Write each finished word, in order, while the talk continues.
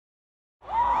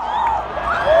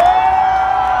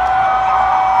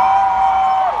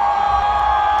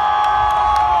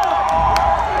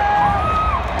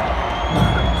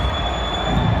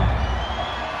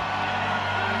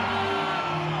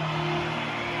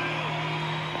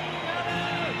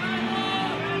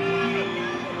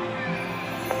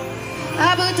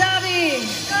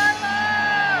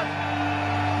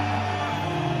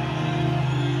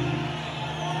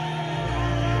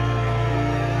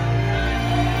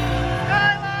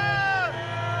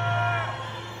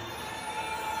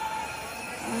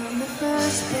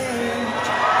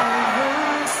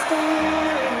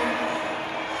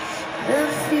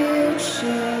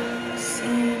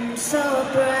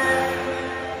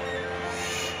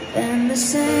Then the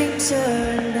same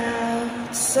turned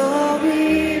out so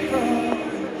evil.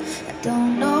 I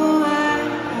don't know why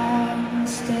I'm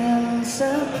still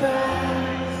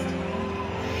surprised.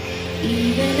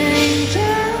 Even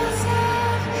angels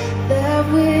have their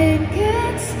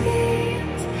wicked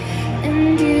schemes,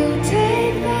 and you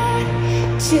take that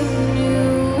to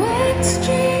new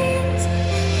extremes.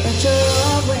 But you'll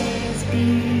always be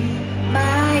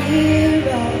my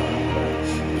hero,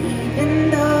 even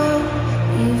though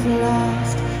you've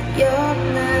lost your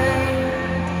mind.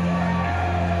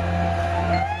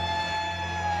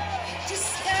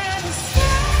 Just gotta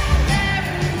stand there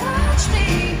and watch me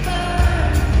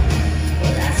burn.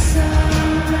 Well, that's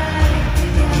alright,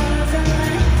 because I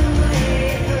like the way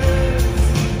it hurts.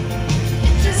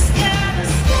 You just gotta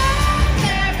stand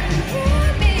there and hear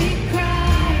me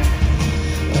cry.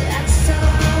 Well, that's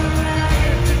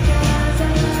alright, because I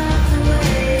love the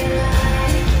way you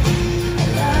lie. I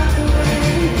love the way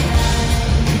you lie. I love the way you lie.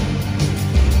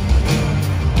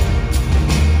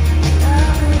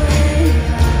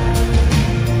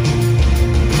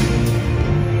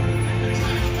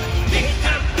 Next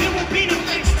time, there will be no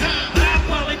next time. I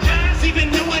apologize, even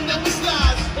though I know it's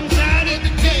lies. I'm tired of the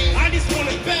game. I just want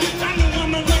it back. I know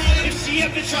I'm alive. If she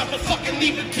ever tries to fucking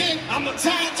leave again, I'm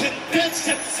tied to the bed.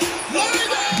 Just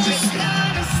Just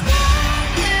gotta stand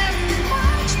there and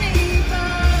watch me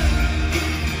burn.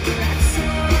 That's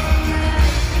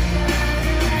alright, because I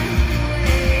like the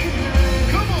way it hurts.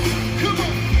 come on, come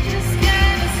on. Just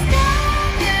gotta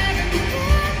stand there and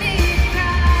hear me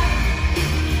cry.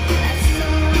 That's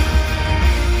alright,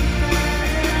 because I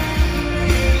like the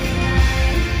way you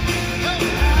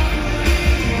lie.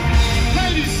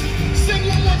 Ladies, sing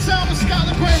one more time with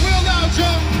Skylar Grey, real loud,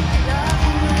 y'all.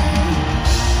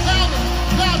 Louder,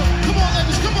 louder. Come on,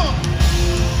 ladies, come on.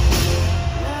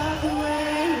 Love the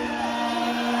way you lie.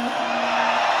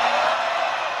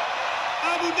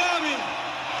 Abu Dhabi.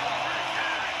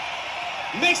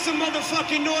 Make some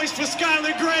motherfucking noise for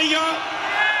Skylar Grey, y'all.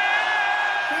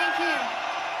 Thank you.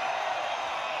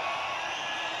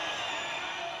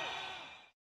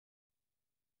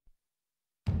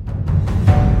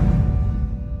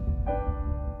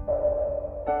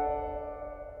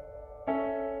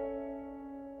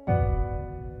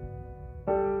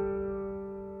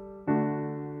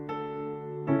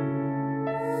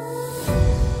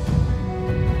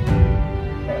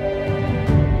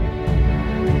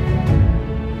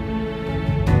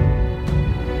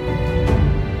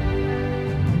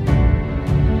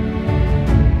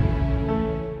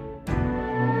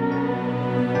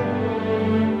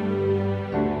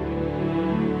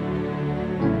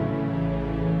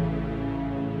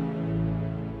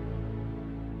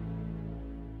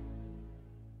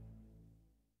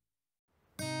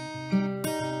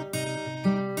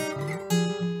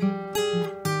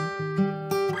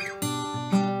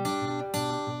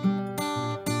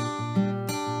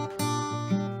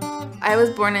 I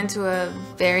was born into a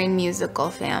very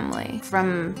musical family.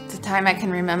 From the time I can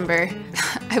remember,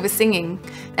 I was singing,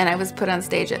 and I was put on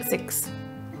stage at 6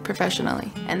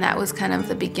 professionally. And that was kind of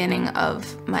the beginning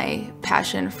of my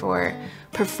passion for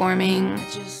performing.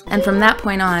 And from that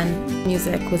point on,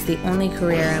 music was the only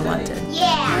career I wanted.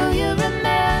 Do you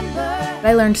remember?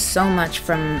 I learned so much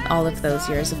from all of those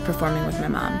years of performing with my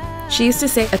mom. She used to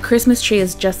say, a Christmas tree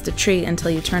is just a tree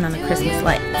until you turn on the Christmas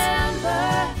lights.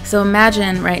 So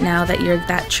imagine right now that you're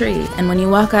that tree, and when you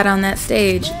walk out on that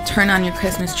stage, turn on your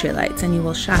Christmas tree lights and you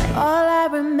will shine. All I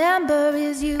remember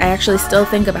is you. I actually still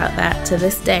think about that to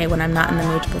this day when I'm not in the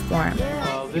mood to perform.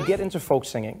 You get into folk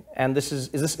singing, and is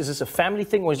this a family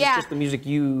thing, or is this just the music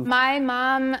you... My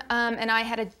mom and I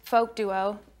had a folk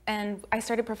duo, and I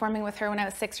started performing with her when I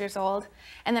was 6 years old,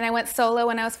 and then I went solo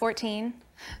when I was 14.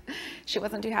 She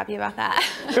wasn't too happy about that.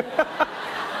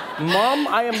 Mom,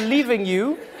 I am leaving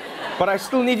you, but I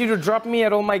still need you to drop me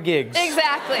at all my gigs.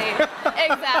 Exactly,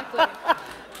 exactly.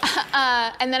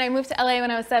 And then I moved to LA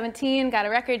when I was 17, got a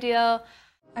record deal.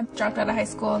 I dropped out of high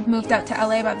school, moved out to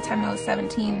LA by the time I was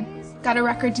 17. Got a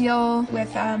record deal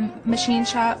with Machine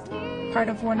Shop, part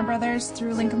of Warner Brothers,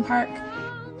 through Linkin Park.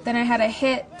 Then I had a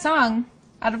hit song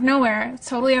out of nowhere,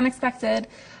 totally unexpected.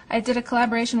 I did a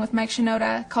collaboration with Mike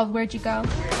Shinoda called Where'd You Go?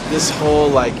 This whole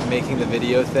making the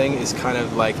video thing is kind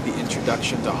of like the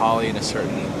introduction to Holly in a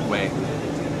certain way.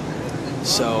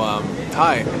 So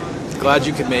hi, glad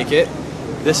you could make it.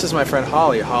 This is my friend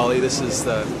Holly. Holly, this is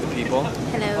the people.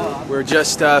 Hello. We're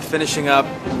just finishing up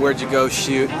Where'd You Go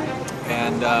shoot,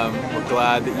 and we're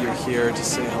glad that you're here to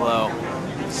say hello.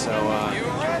 So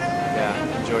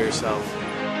yeah, enjoy yourself.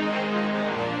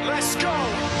 Let's go.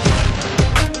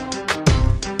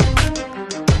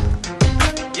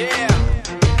 Yeah.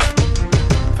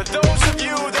 For those of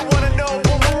you that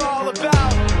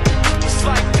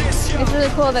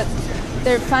cool that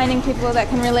they're finding people that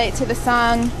can relate to the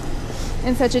song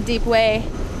in such a deep way.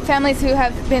 Families who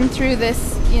have been through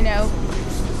this, you know,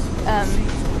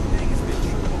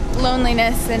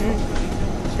 loneliness and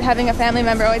having a family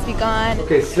member always be gone.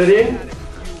 Okay, sit in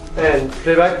and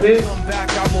play back, please. Come back,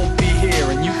 I won't be here,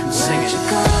 and you can sing it.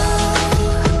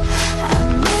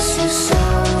 I miss you so.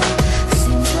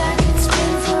 Seems like it's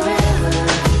been forever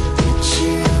that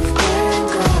you've been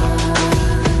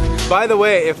gone. By the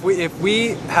way, if we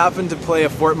happen to play a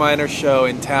Fort Minor show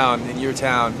in town, in your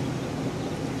town,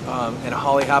 and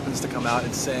Holly happens to come out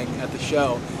and sing at the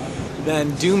show,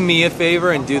 then do me a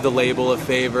favor and do the label a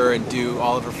favor and do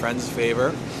all of her friends a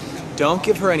favor. Don't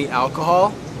give her any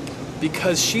alcohol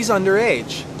because she's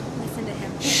underage. Listen to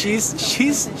him.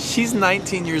 She's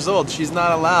 19 years old. She's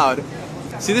not allowed.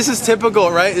 See, this is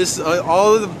typical, right? This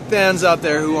all of the fans out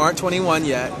there who aren't 21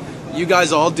 yet. You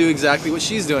guys all do exactly what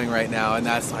she's doing right now, and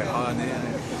that's like, oh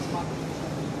man.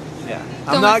 Yeah.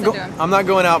 I'm not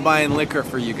going out buying liquor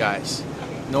for you guys,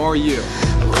 nor you.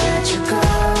 Where'd you go?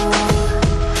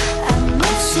 I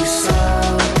miss you so.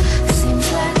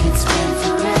 Seems like it's been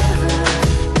forever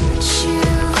that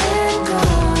you've been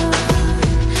gone.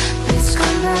 Please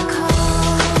come back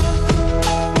home.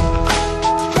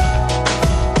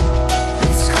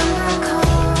 Please come back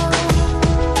home.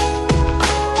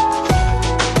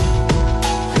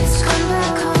 Please come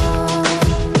back home.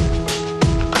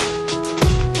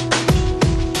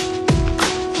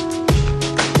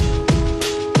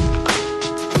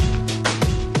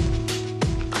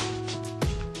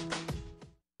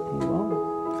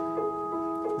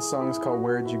 The song is called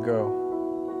Where'd You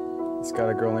Go? It's got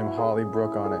a girl named Holly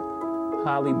Brook on it.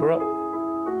 Holly Brook.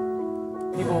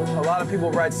 A lot of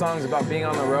people write songs about being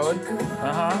on the road,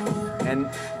 and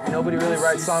nobody really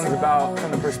writes songs about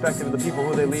from the perspective of the people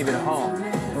who they leave at home.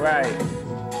 Right.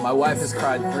 My wife has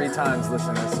cried 3 times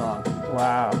listening to this song.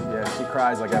 Wow. Yeah, she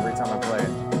cries like every time I play it.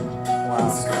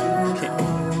 Wow.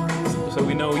 So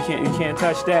we know you can't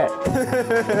touch that.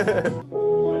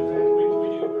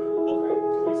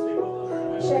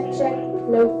 Check.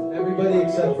 Nope. Everybody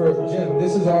except for Jim.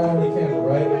 This is our only camera,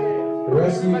 right? The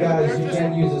rest of you guys, you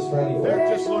can't use this for anything. They're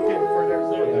just looking for their I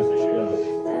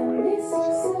miss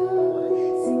you so.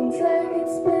 Seems like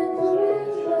it's been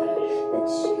forever that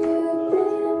you've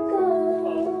been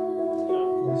gone.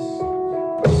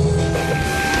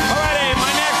 Alrighty,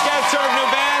 my next guest served new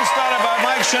band started by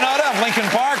Mike Shinoda of Lincoln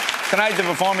Park. Tonight they're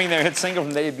performing their hit single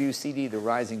from the debut CD, The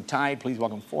Rising Tide. Please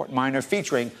welcome Fort Minor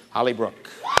featuring Holly Brook.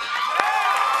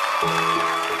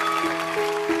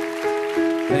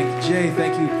 Thank you, Jay.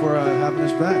 Thank you for having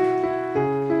us back.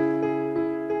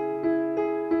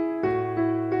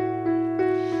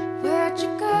 Where'd you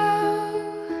go?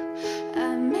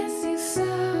 I miss you so.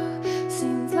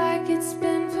 Seems like it's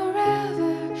been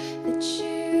forever that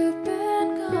you've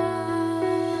been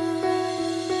gone.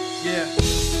 Yeah.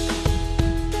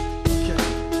 Okay.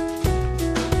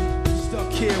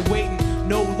 Stuck here waiting,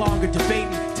 no longer debating.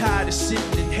 Tired of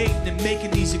sitting and hating and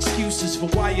making these excuses for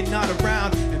why you're not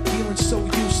around and feeling so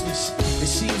useless. It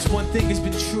seems one thing has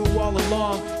been true all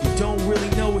along. You don't really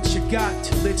know what you got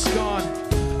till it's gone.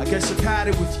 I guess I've had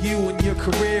it with you and your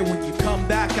career. When you come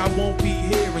back, I won't be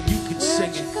here and you can sing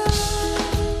Where'd you it. go?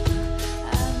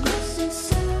 I miss you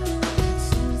so.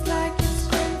 Seems like it's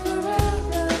been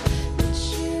forever that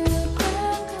you've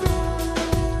been gone.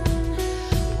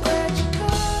 Where'd you go?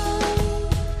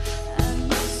 I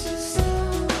miss you so.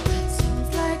 Seems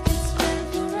like it's been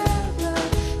forever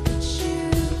that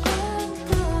you've been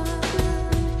gone.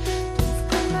 Please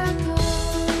come back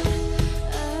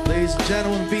home. Ladies and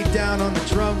gentlemen, beat down on the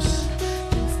drums.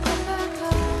 Please come back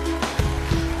home.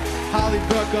 Holly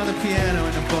Brook on the piano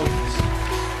and the vocals.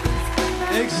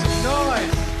 Make some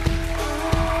noise.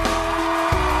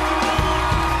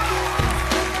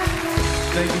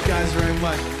 Thank you guys very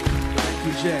much. Thank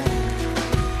you, Jay.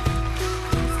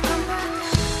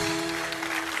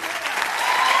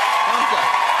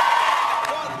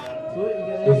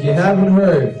 If you haven't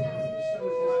heard,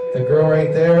 the girl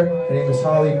right there, her name is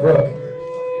Holly Brook.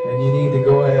 And you need to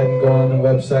go ahead and go on the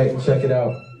website and check it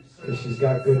out. Because she's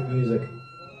got good music.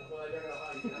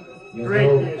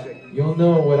 You'll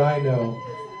know what I know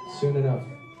soon enough.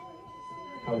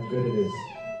 How good it is.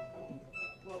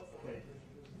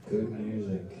 Good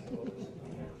music.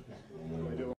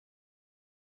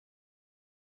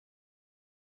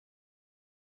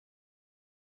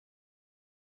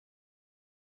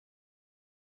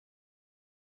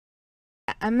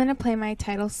 I'm gonna play my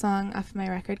title song off my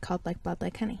record called Like Blood,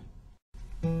 Like Honey.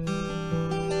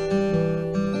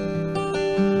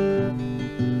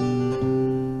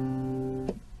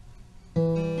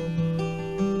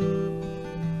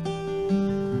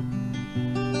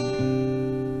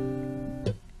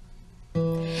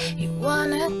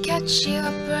 catch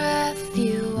your breath,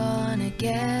 you wanna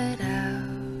get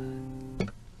out.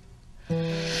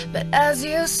 But as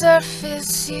you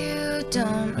surface, you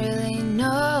don't really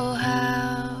know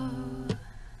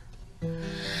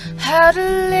how to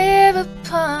live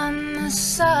upon the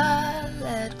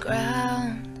solid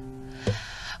ground.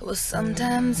 Well,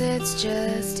 sometimes it's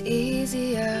just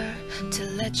easier to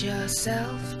let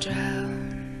yourself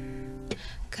drown.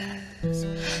 'Cause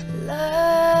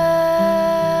love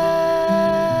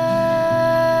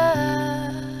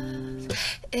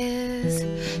is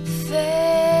thick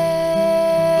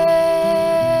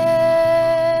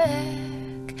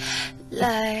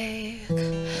like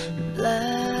blood,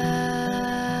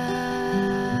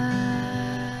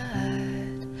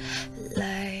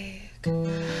 like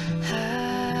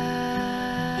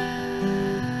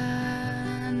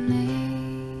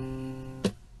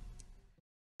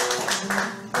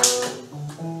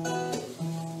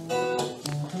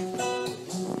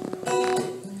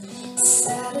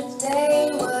Saturday,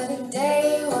 what a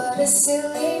day, what a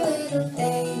silly little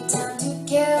day. Time to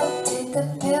kill, take a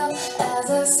pill as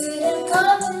I sit and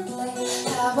contemplate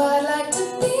how I'd like to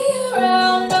be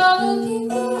around all the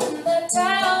people in that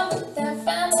town with their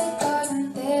fancy cars and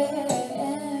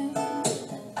things.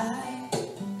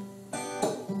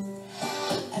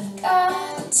 I've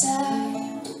got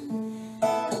time.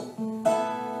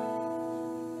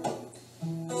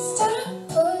 Stop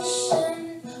pushing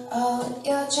all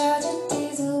your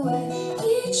tragedies away.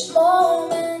 Each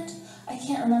moment, I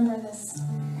can't remember this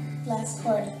last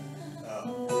chord.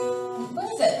 What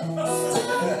is it?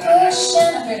 Stop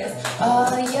pushing, here it is.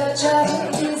 All your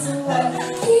tragedies away.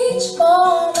 Each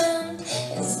moment,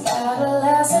 it's got a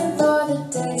lesson for the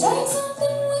day. Take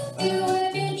something with you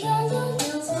if you try to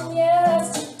use them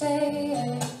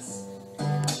yesterdays.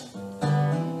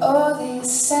 Oh,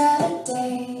 these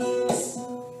Saturdays.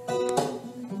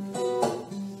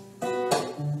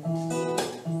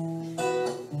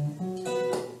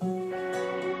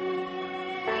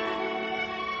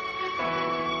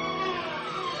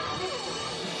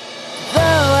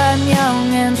 Young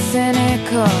and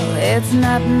cynical, it's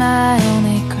not my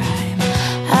only crime.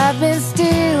 I've been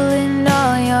stealing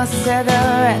all your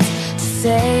cigarettes to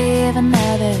save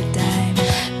another dime.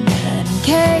 But in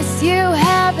case you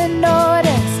haven't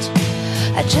noticed,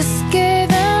 I just gave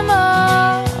them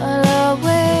all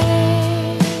away.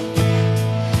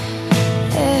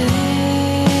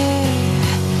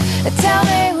 Tell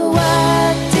me,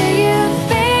 what do you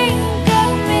think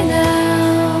of me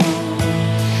now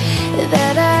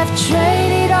that I've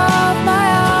traded all my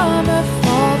armor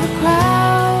for a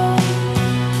crowd?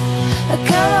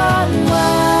 Come on,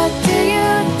 what do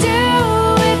you do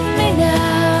with me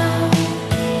now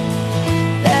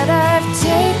that I've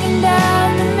taken down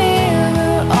the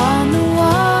mirror on the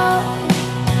wall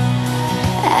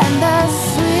and the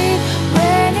sweet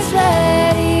rain is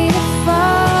ready to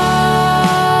fall?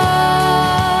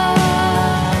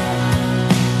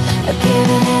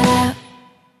 Giving it up.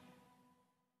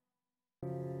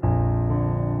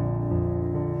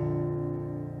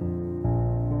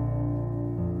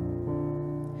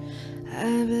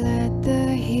 I've let the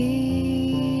heat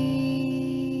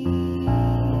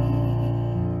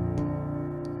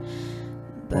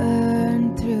burn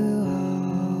through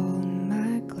all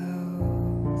my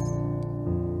clothes.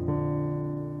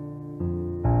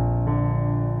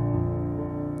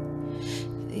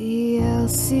 The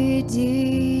LCD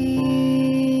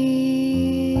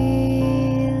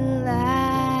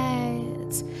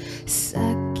lights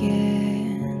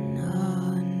sucking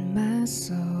on my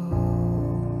soul.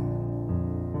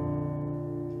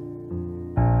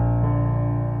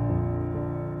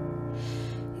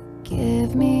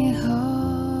 Give me hope,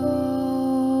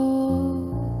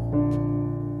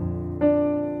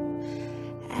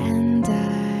 and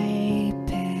I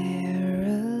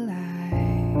paralyze.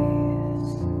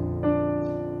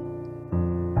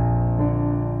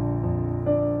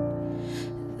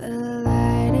 The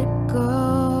light, it goes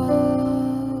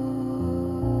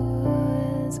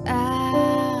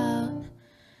out,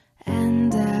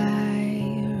 and I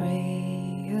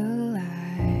realize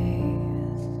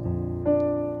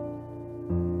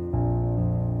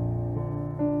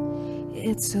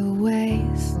it's a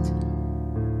waste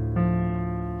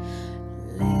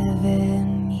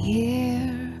living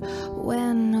here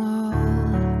when all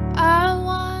I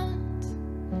want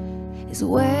is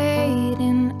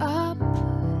waiting up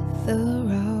the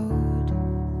road.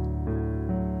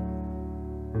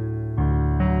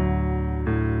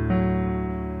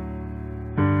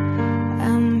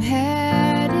 I'm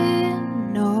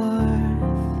heading north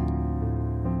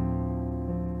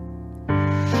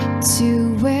to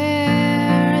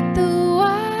where the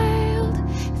wild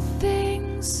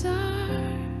things are.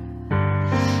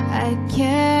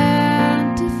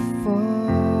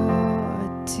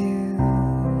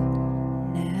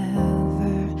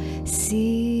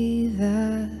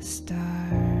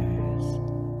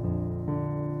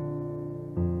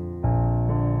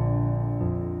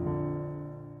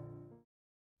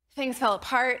 things fell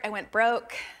apart. I went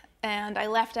broke, and I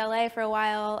left LA for a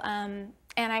while, and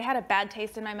I had a bad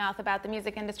taste in my mouth about the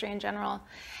music industry in general.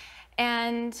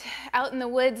 And out in the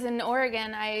woods in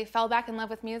Oregon, I fell back in love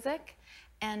with music,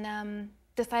 and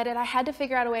decided I had to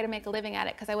figure out a way to make a living at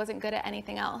it because I wasn't good at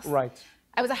anything else. Right.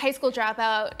 I was a high school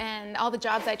dropout, and all the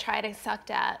jobs I tried, I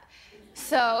sucked at.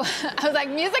 So I was like,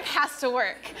 music has to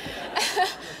work.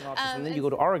 And then you go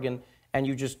to Oregon, and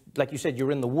you just, like you said,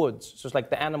 you're in the woods. So it's like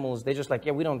the animals, they're just like,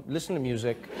 yeah, we don't listen to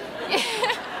music.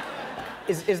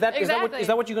 Is that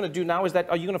what you're going to do now?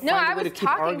 Are you going to find a way to keep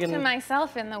Oregon? No, I was talking to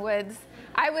myself in the woods.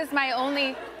 I was my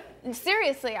only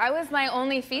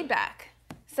feedback.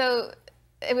 So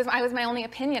I was my only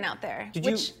opinion out there.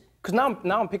 Because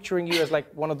now I'm picturing you as like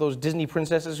one of those Disney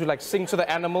princesses who like sing to the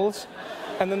animals,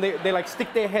 and then they like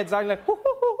stick their heads out and like, hoo,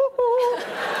 hoo, hoo, hoo, hoo.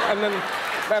 And then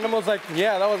the animal's like,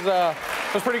 yeah, that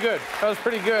was pretty good. That was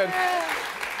pretty good.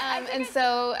 And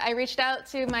so I reached out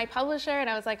to my publisher, and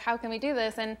I was like, how can we do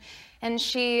this? And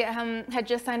she had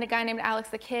just signed a guy named Alex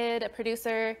the Kid, a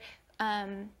producer,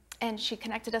 and she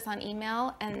connected us on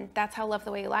email, and that's how Love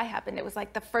the Way You Lie happened. It was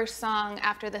like the first song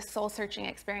after this soul-searching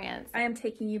experience. I am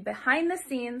taking you behind the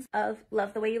scenes of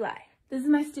Love the Way You Lie. This is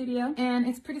my studio, and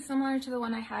it's pretty similar to the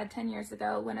one I had 10 years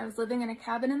ago when I was living in a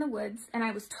cabin in the woods, and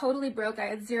I was totally broke. I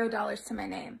had $0 to my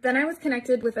name. Then I was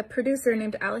connected with a producer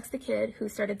named Alex the Kid who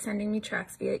started sending me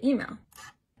tracks via email.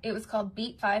 It was called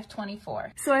Beat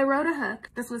 524. So I wrote a hook.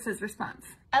 This was his response.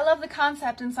 I love the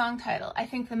concept and song title. I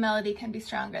think the melody can be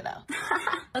stronger though.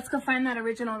 Let's go find that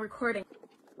original recording.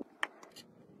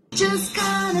 Just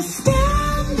gonna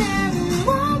stand there and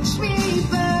watch me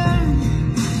burn.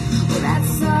 Well,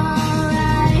 that's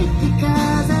alright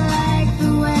because I like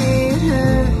the way it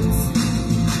hurts.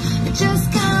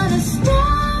 Just gonna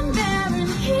stand there and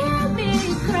hear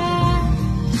me cry.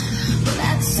 Well,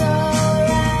 that's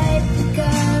alright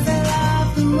because I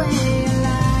love the way you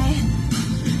lie.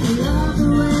 I love the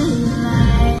way you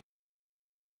lie.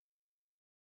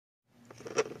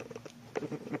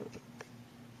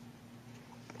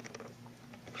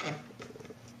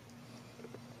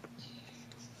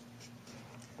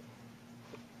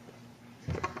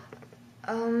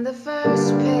 On the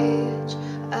first page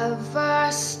of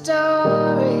our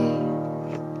story,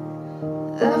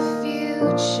 the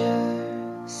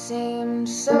future seemed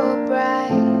so bright.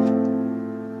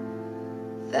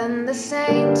 Then the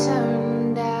saint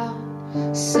turned out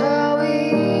so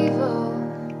evil.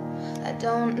 I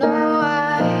don't know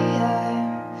why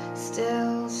I'm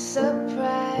still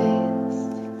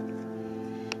surprised.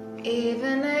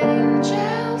 Even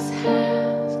angels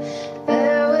have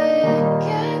their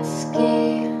wicked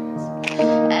schemes,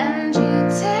 and you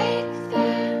take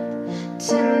them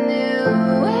to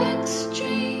new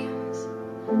extremes.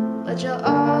 But you'll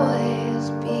always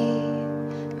be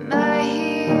my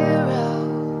hero,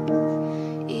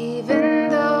 even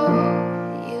though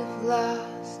you've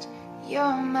lost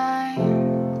your mind.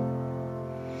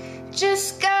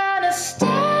 Just gotta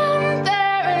stand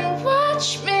there and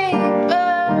watch me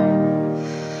burn.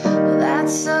 Well,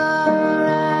 that's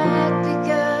alright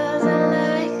because I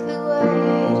like the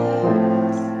way it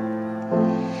hurts.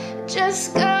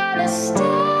 Just gotta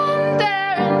stand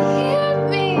there and hear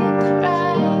me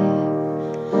cry.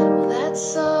 Well,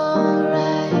 that's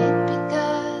alright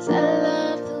because I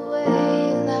love the way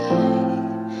you lie.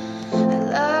 I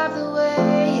love the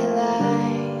way you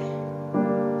lie.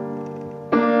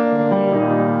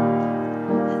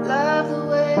 I love the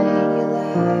way you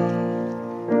lie.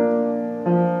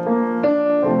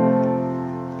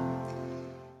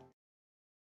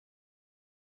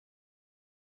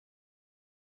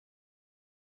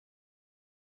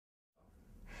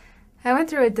 I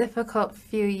went through a difficult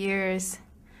few years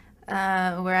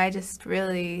where I just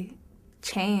really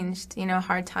changed. You know,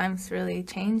 hard times really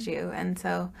change you. And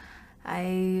so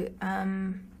I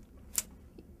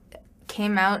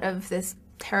came out of this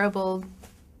terrible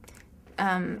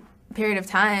period of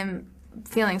time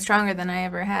feeling stronger than I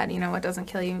ever had. You know, what doesn't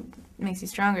kill you makes you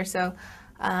stronger. So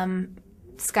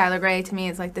Skylar Grey to me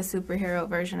is like the superhero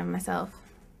version of myself.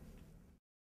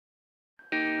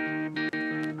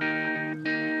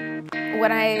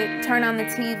 When I turn on the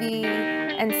TV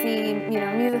and see, you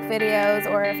know, music videos,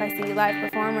 or if I see live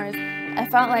performers, I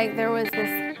felt like there was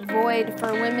this void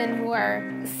for women who are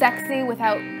sexy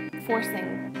without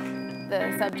forcing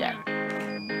the subject.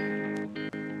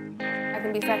 I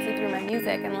can be sexy through my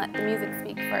music and let the music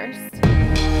speak first.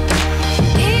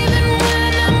 Even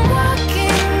when I'm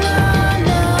walking on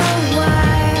a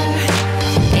wire,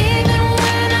 even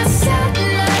when I set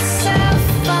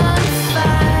myself on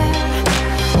fire,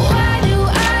 why do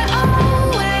I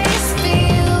always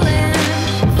feel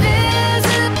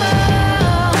invisible,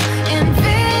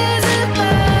 invisible?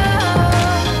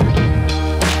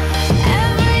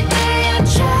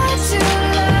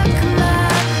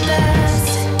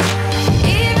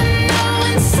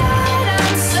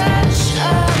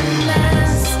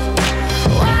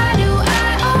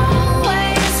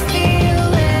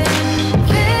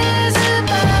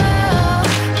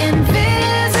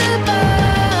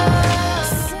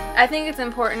 I think it's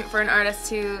important for an artist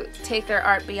to take their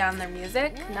art beyond their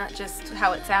music, not just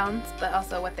how it sounds, but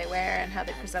also what they wear and how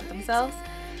they present themselves.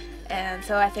 And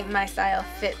so I think my style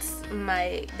fits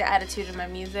the attitude of my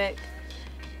music.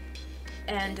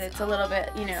 And it's a little bit,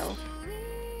 you know,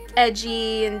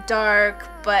 edgy and dark,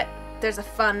 but there's a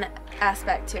fun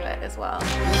aspect to it as well.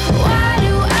 Why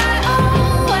do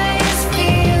I always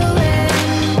feel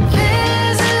invisible?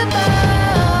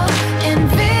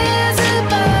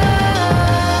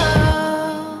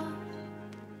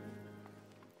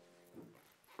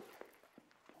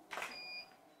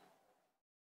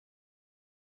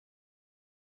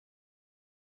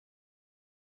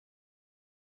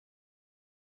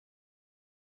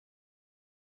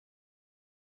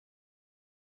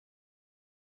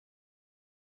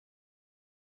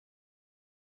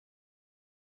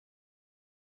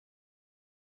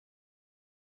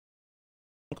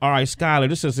 All right, Skylar,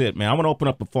 this is it, man. I'm going to open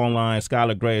up the phone line.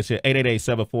 Skylar Grey is here,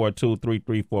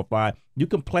 888-742-3345. You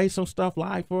can play some stuff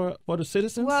live for the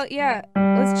citizens? Well, yeah.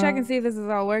 Let's check and see if this is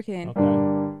all working. Okay.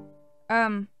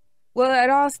 Well,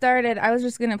 it all started, I was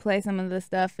just going to play some of this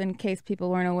stuff in case people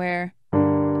weren't aware.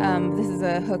 This is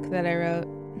a hook that I wrote.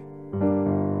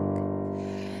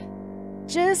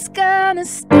 Just gonna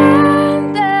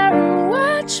stand there and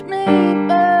watch me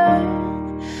burn.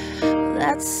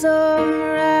 That's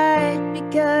alright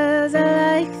because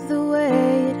I like the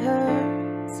way it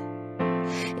hurts.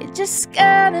 You're just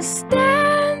gonna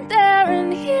stand there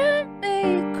and hear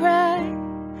me cry.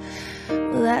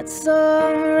 Well, that's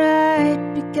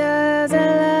alright because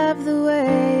I love the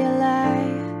way you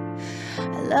lie.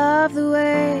 I love the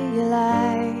way you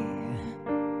lie.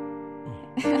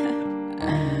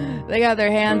 They got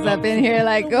their hands up in here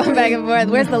like going back and forth.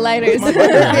 Where's the lighters? Am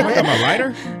I a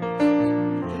lighter?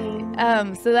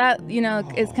 So that, you know,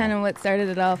 is kind of what started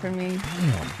it all for me.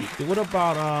 Damn. What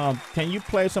about, can you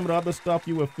play some of the other stuff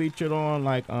you were featured on,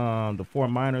 like the Four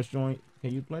Miners joint?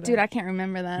 Can you play that? Dude, I can't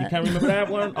remember that. You can't remember that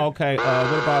one? Okay,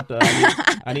 what about the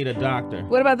I need a doctor?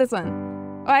 What about this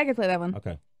one? Oh, I can play that one.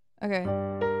 Okay. Okay.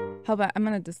 How about, I'm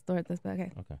going to distort this, but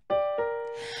okay. Okay.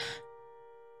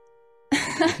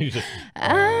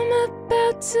 I'm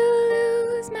about to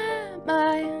lose my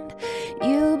mind.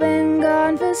 You've been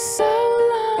gone for so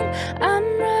long. I'm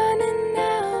running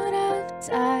out of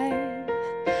time.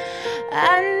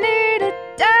 I need a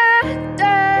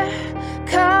doctor.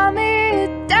 Call me a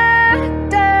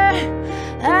doctor.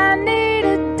 I need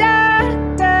a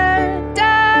doctor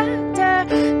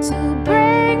to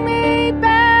bring me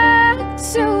back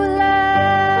to life.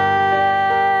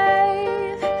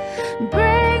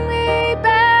 Bring me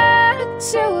back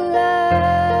to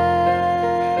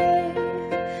life.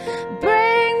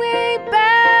 Bring me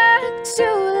back to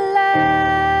life.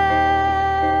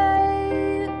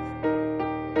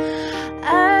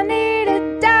 I need a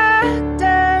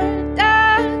doctor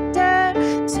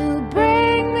to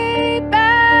bring me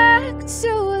back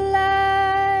to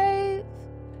life.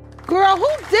 Girl, who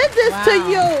did this to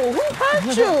you? Who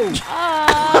hurt you? I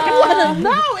want to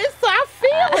know. It's I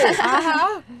feel it.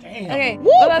 Okay,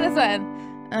 what about this one?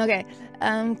 Okay.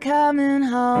 I'm coming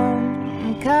home.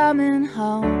 I'm coming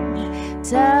home.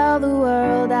 Tell the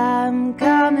world I'm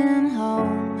coming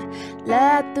home.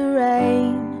 Let the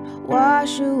rain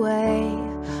wash away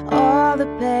all the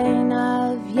pain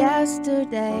of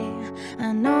yesterday.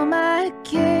 I know my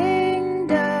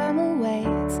kingdom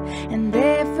awaits, and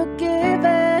they've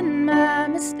forgiven my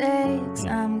mistakes.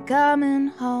 I'm coming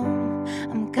home.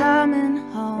 I'm coming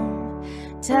home.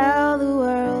 Tell the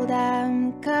world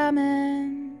I'm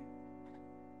coming.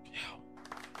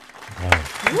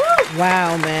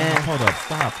 Wow, man. Hold up,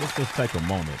 stop. Let's just take a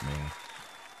moment, man.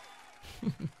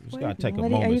 You just gotta take a Are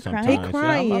moment you sometimes.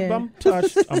 crying? He crying. I'm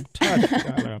touched. I'm touched,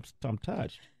 Skylar. I'm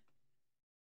touched.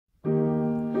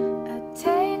 I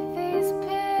take these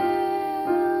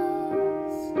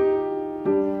pills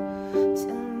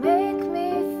to make me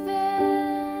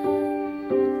thin.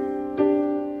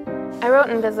 I wrote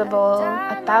Invisible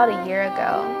about a year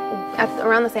ago.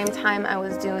 Around the same time I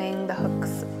was doing the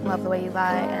hooks, Love the Way You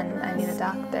Lie and I Need a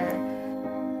Doctor.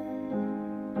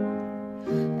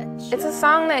 It's a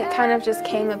song that kind of just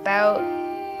came about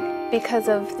because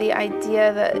of the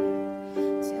idea that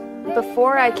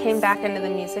before I came back into the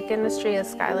music industry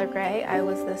as Skylar Grey, I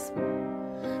was this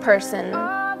person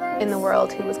in the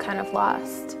world who was kind of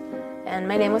lost. And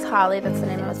my name was Holly, that's the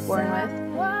name I was born with.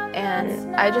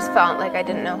 And I just felt like I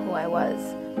didn't know who I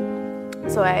was.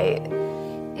 So I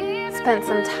spent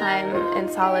some time in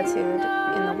solitude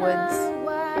in the woods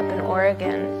up in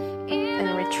Oregon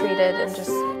and retreated and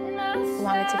just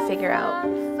wanted to figure out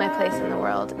my place in the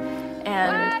world.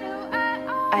 And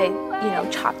I,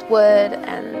 chopped wood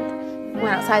and went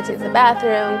outside to use the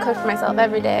bathroom, cooked for myself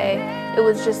every day. It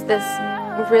was just this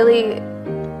really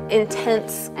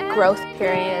intense growth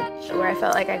period where I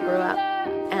felt like I grew up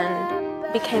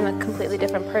and became a completely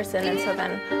different person. And so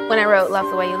then when I wrote Love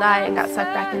the Way You Lie and got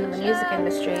sucked back into the music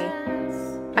industry,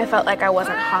 I felt like I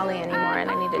wasn't Holly anymore and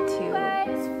I needed to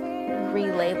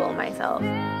relabel myself.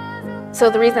 So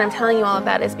the reason I'm telling you all of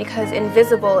that is because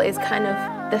Invisible is kind of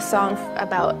the song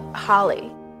about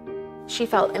Holly. She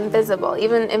felt invisible,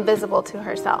 even invisible to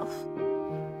herself.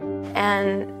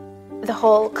 And the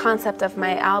whole concept of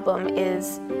my album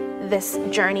is this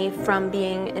journey from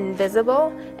being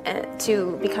invisible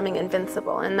to becoming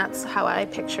invincible. And that's how I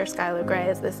picture Skylar Grey,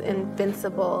 as this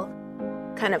invincible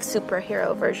kind of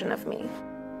superhero version of me.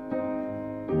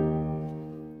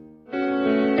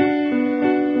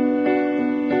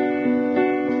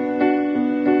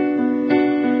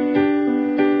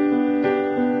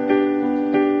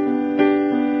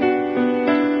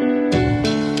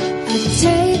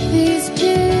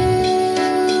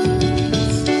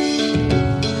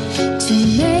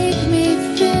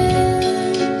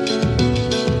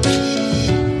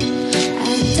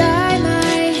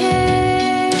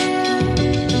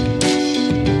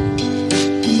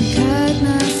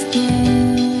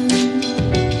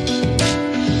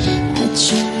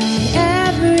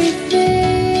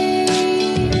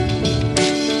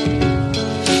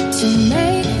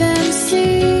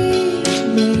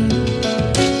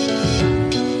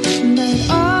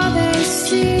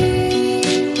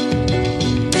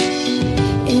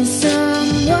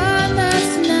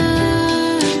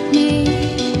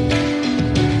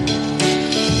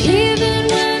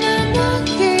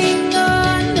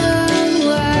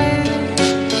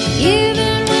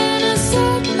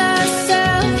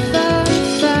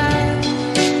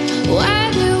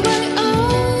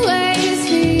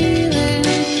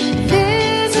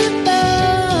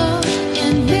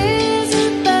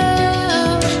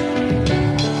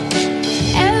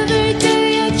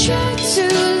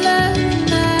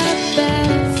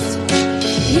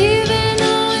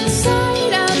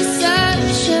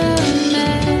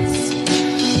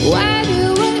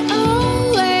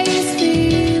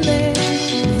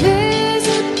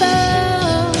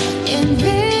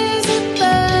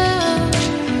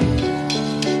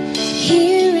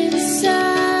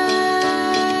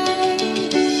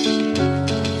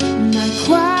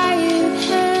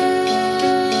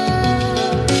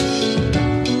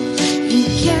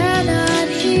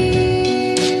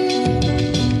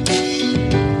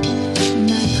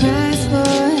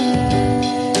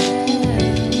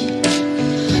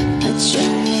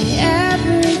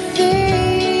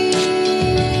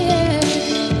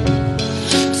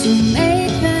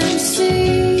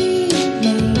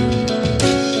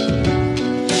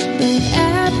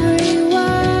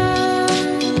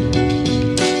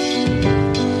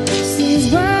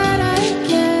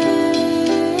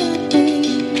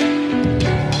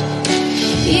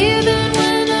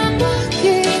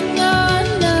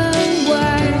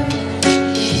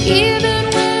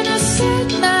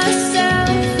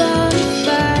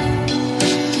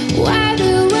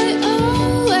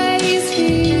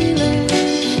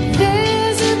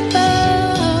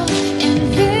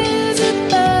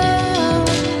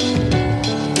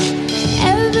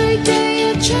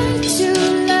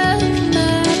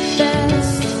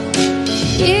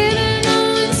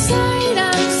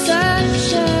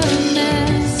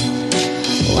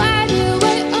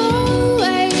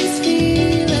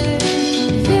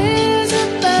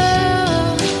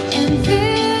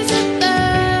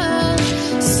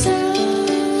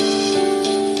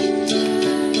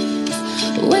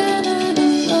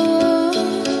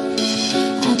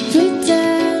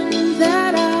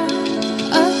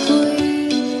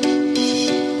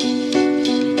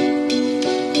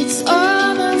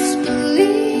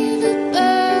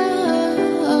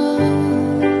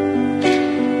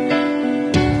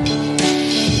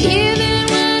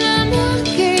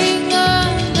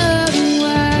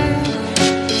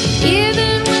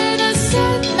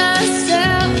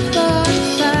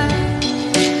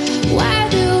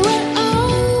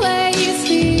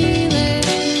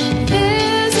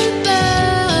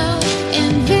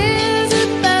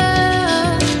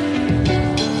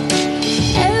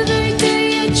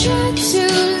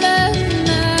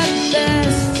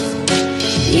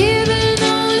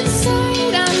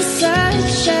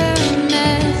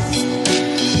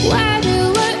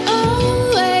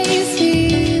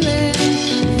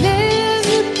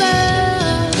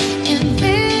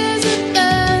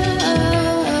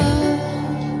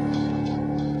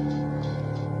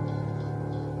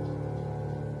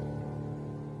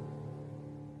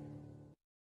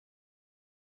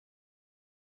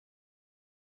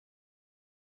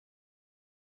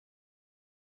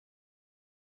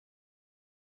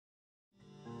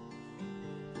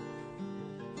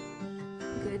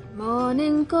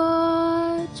 Morning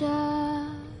gorgeous,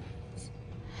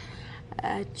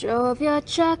 I drove your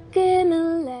truck in the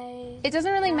lake. It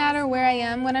doesn't really matter where I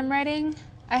am when I'm writing.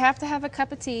 I have to have a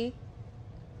cup of tea.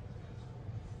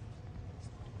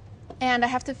 And I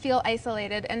have to feel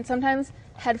isolated. And sometimes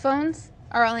headphones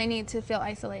are all I need to feel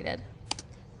isolated.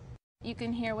 You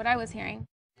can hear what I was hearing.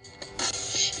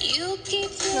 You keep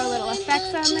Throw little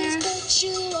effects on there. but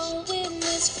you won't win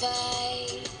this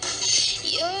fight.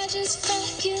 You're just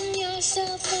fucking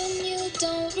yourself when you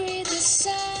don't read the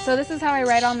signs. So this is how I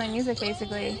write all my music,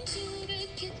 basically.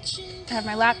 I have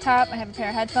my laptop, I have a pair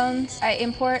of headphones. I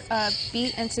import a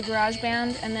beat into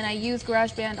GarageBand, and then I use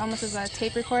GarageBand almost as a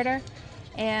tape recorder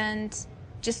and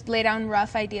just lay down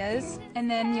rough ideas. And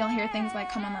then you'll hear things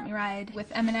like Come On Let Me Ride with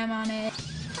Eminem on it.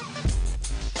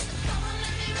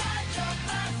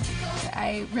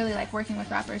 I really like working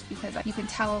with rappers because you can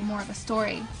tell more of a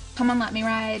story. Come On Let Me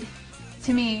Ride,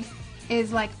 to me,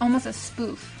 is like almost a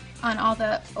spoof on all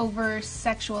the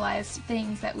over-sexualized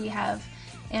things that we have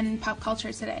in pop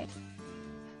culture today.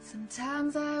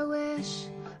 Sometimes I wish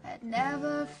I'd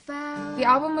never found. The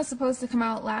album was supposed to come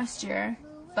out last year,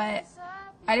 but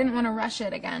I didn't want to rush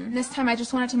it again. This time I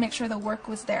just wanted to make sure the work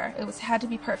was there. It had to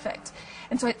be perfect.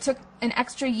 And so it took an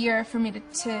extra year for me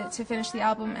to finish the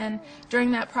album, and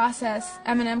during that process,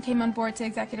 Eminem came on board to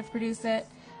executive produce it,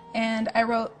 and I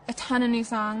wrote a ton of new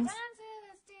songs.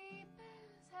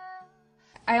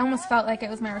 I almost felt like it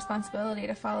was my responsibility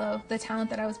to follow the talent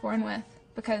that I was born with,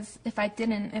 because if I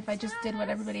just did what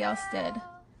everybody else did,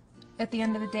 at the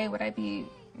end of the day, would I be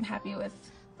happy with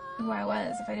who I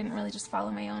was if I didn't really just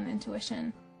follow my own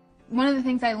intuition? One of the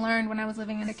things I learned when I was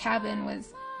living in a cabin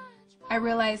was I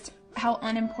realized how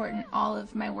unimportant all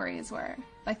of my worries were.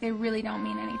 Like, they really don't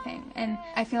mean anything. And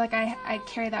I feel like I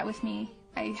carry that with me.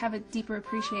 I have a deeper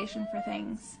appreciation for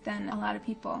things than a lot of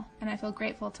people, and I feel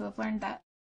grateful to have learned that.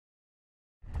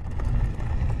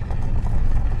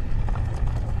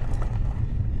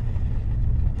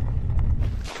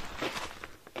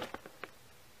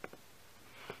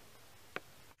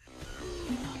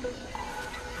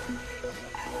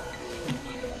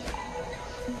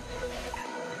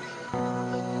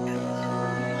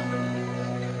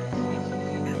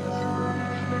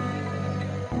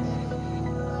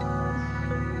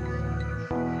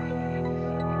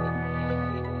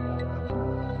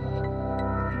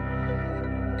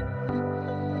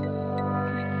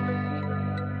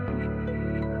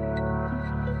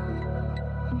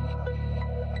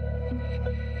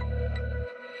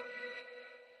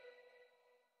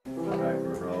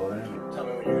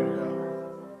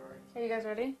 Are you guys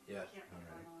ready? Yeah.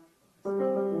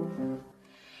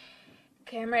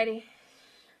 Okay, I'm ready.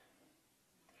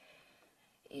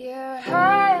 You're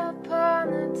high up on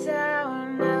the tower,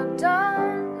 now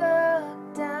don't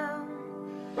look down.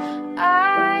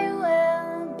 I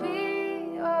will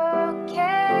be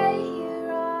okay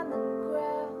here on the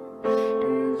ground,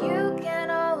 and you can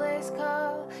always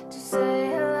call to say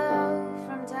hello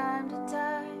from time to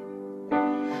time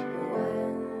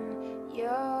when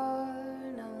you're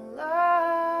no longer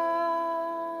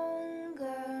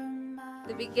mine.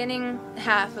 The beginning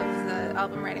half of the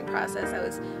album writing process, I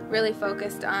was really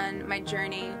focused on my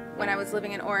journey when I was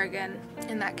living in Oregon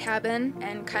in that cabin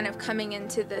and kind of coming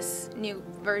into this new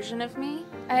version of me.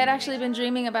 I had actually been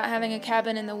dreaming about having a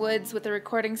cabin in the woods with a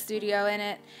recording studio in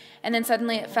it, and then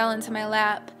suddenly it fell into my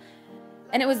lap.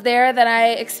 And it was there that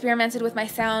I experimented with my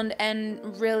sound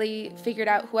and really figured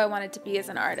out who I wanted to be as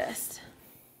an artist.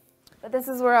 But this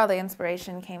is where all the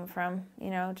inspiration came from, you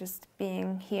know, just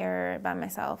being here by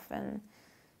myself and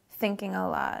thinking a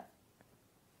lot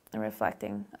and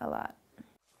reflecting a lot.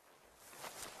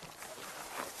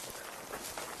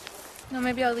 No,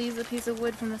 maybe I'll use a piece of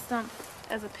wood from the stump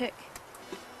as a pick.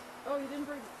 Oh, you didn't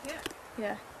bring the pick?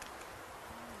 Yeah.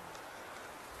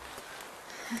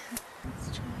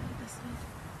 Let's try this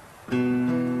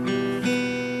one.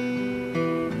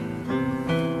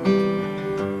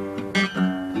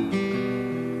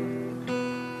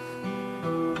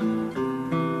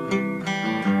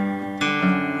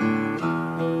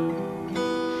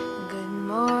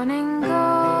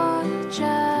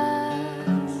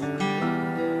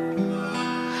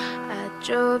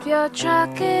 Drove your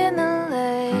truck in the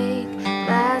lake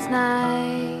last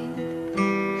night.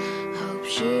 Hope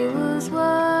she was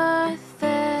worth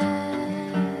it.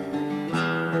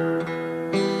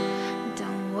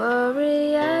 Don't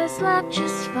worry, I slept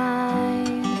just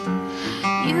fine.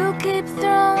 You keep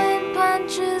throwing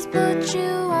punches, but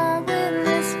you won't win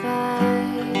this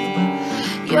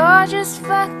fight. You're just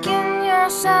fucking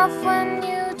yourself when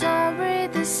you don't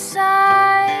read the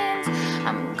signs.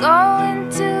 I'm going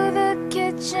to the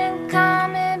kitchen,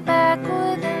 coming back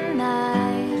with an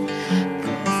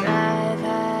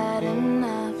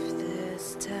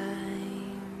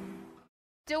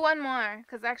one more,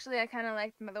 because actually I kind of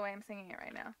like the way I'm singing it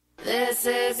right now. This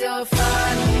is your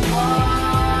final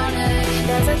warning.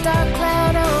 There's a dark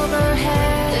cloud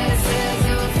overhead. This is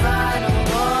your final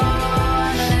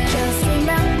warning. Just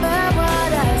remember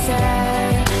what I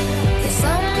said. 'Cause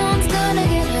someone's gonna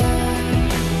get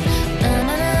hurt. Na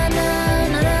na na na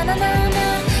na na na na na.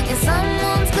 Yeah,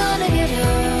 someone's gonna get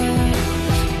hurt.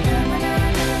 Na na na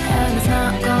na. And it's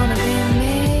not gonna be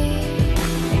me.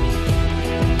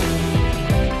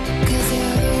 'Cause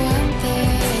you're the one thing.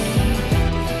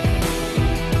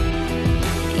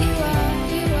 You are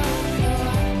the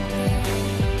one thing.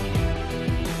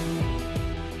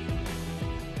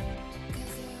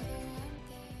 'Cause you're the one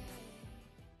thing.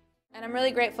 And I'm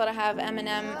really grateful to have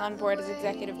Eminem on board as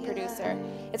executive producer.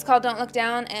 It's called Don't Look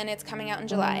Down, and it's coming out in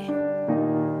July.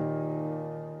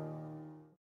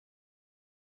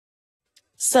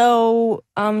 So,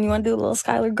 you want to do a little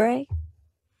Skylar Grey?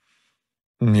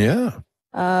 Yeah.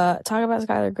 Talk about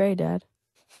Skylar Grey, Dad.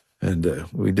 And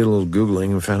we did a little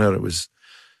Googling and found out it was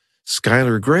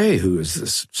Skylar Grey, who is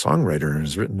this songwriter and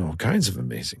has written all kinds of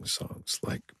amazing songs.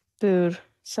 Like, Dude,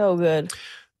 so good.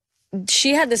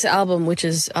 She had this album, which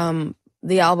is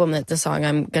the album that the song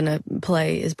I'm going to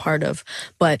play is part of.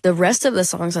 But the rest of the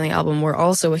songs on the album were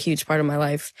also a huge part of my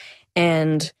life.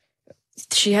 And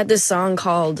she had this song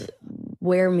called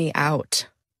Wear Me Out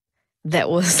that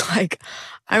was like,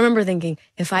 I remember thinking,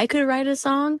 if I could write a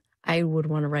song, I would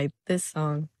want to write this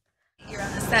song. You're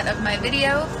on the set of my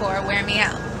video for Wear Me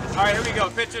Out. All right, here we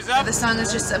go. Pictures up. The song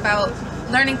is just about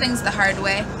learning things the hard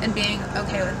way and being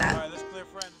okay with that.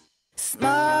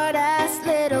 Smart ass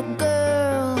little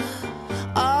girl,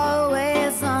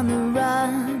 always on the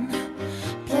run,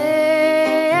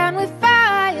 playing with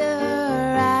fire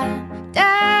and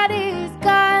daddy's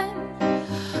gun,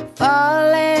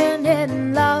 falling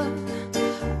in love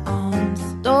on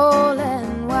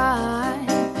stolen wine.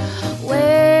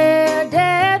 Where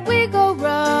did we go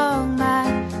wrong, my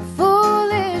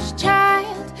foolish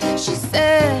child? She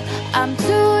said, I'm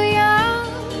too young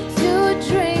to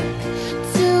drink,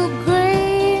 too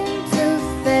green to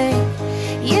think.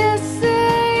 You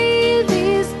say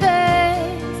these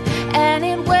things and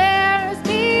it wears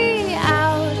me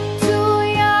out. Too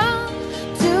young,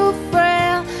 too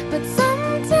frail, but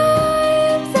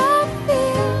sometimes I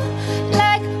feel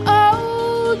like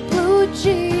old blue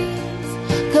jeans,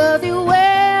 'cause you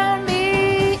wear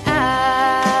me out.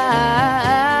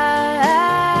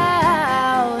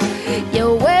 You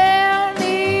wear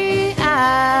me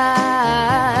out.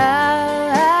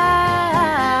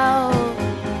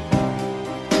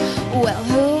 Well,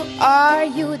 who are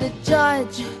you to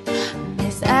judge,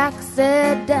 Miss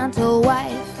Accidental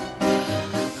Wife?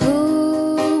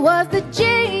 Who was the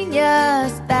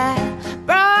genius that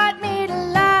brought me to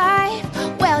life?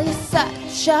 Well, you're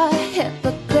such a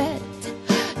hypocrite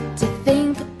to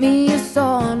think me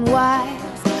so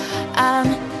unwise. I'm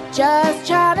just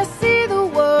trying to see the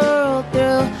world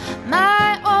through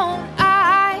my own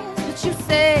eyes. But you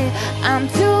say I'm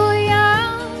too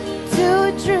young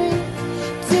to dream,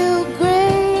 too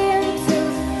green to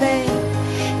fade.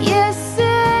 You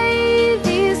say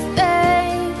these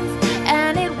things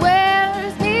and it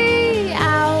wears me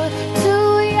out.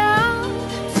 Too young,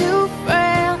 too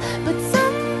frail, but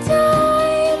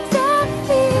sometimes I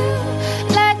feel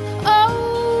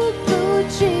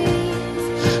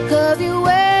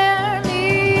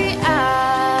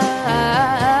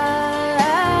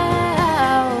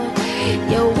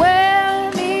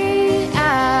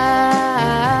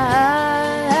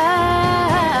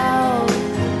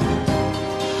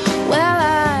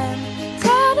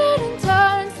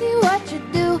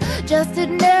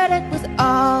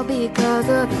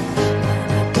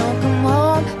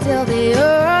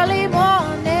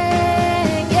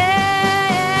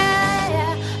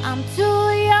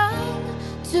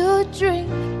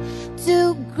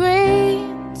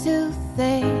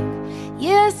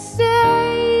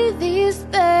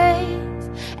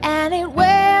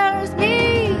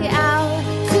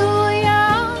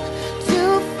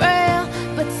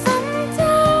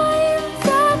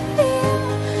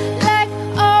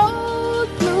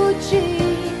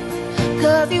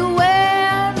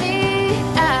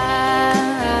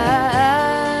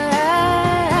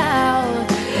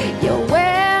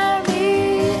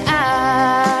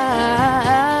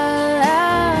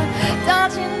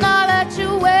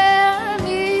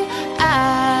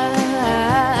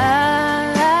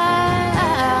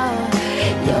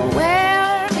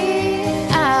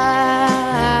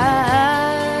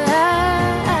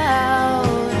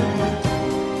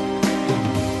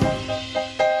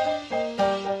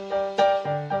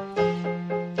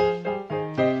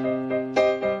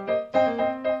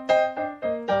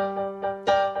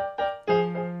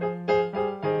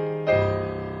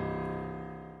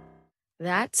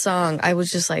that song, I was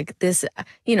just like, this,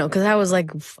 you know, because I was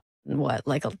like, what,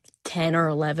 like 10 or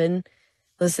 11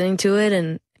 listening to it.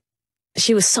 And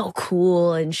she was so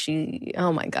cool. And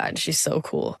oh my God, she's so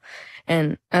cool.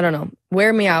 And I don't know,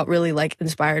 Wear Me Out really like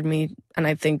inspired me. And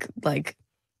I think like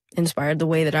inspired the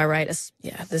way that I write.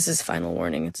 Yeah, this is Final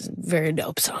Warning. It's a very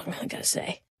dope song, I gotta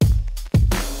say.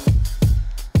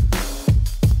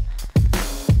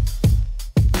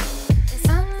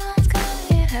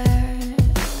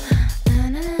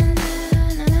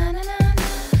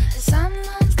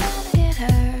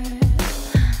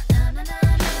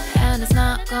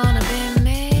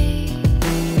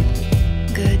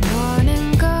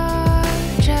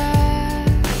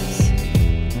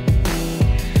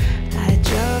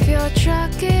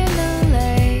 Truck in the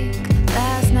lake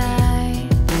last night.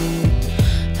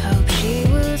 Hope she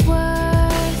was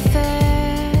worth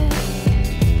it.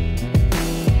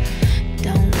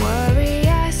 Don't worry,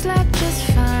 I slept just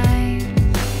fine.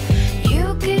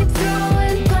 You keep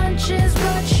throwing punches,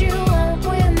 but you won't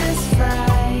win this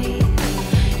fight.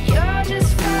 You're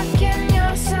just fucking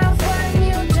yourself when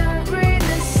you don't read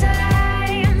the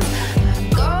signs. I'm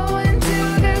going to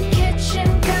the kitchen,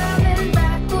 coming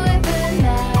back with a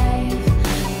knife.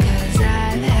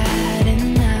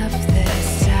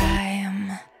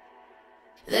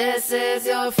 This is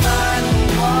your final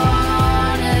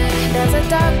warning. There's a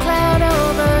dark cloud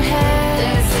overhead.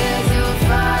 This is your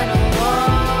final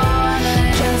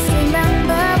warning. Just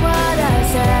remember what I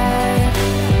said.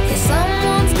 Yeah,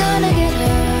 someone's gonna get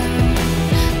hurt.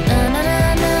 Na na na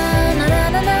na na na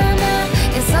na na na.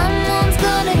 Yeah, someone's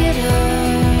gonna get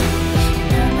hurt.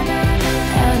 Na na na na.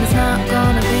 And it's not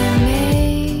gonna be me.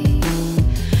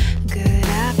 Good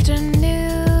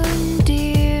afternoon, dear.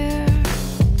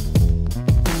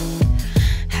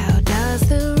 Does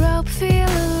the rope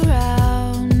feel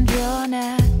around your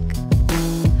neck?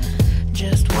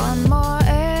 Just one more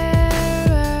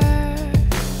error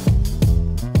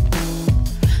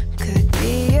could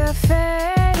be a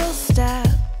fatal step.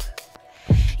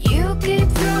 You keep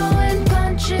throwing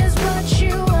punches, but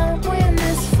you won't win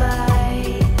this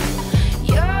fight.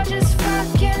 You're just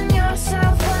fucking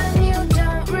yourself when you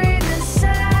don't read the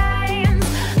signs.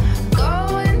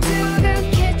 Going to the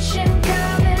kitchen,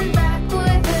 coming back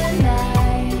with a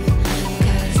knife.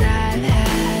 'Cause I've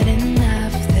had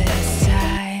enough this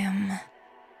time.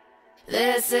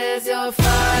 This is your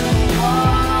final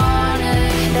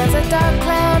warning. There's a dark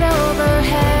cloud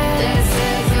overhead. This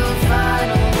is your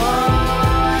final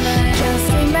warning. Just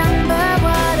remember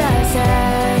what I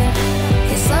said.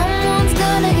 Yeah, someone's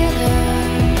gonna get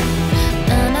hurt.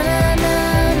 Na na na na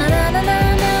na na na na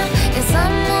na. Yeah,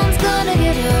 someone's gonna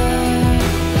get hurt.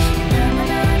 Na na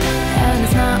na na. And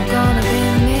it's not gonna be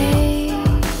me.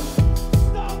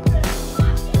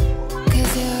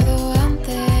 'Cause you're the one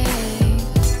thing.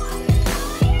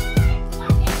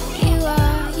 You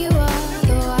are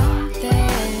the one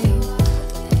thing.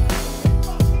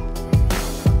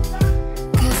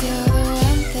 'Cause you're the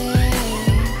one thing.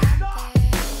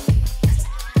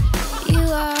 You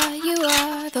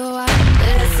are the one.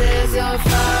 This is your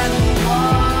final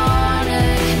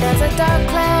warning. There's a dark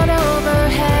cloud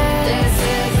overhead. This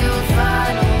is your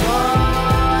final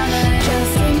warning.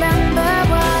 Just remember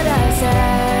what I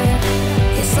said.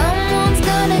 Yeah, someone's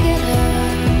gonna get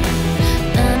hurt.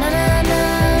 Na na na na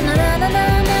na na na na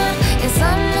na. Yeah,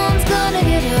 someone's gonna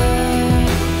get hurt.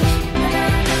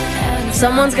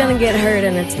 Someone's gonna get hurt,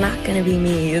 and it's not gonna be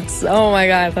me. Oh my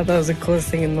God, I thought that was the coolest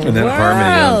thing in the And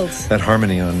world. that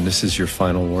harmony on This Is Your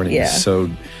Final Warning Yeah. is so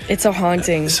It's so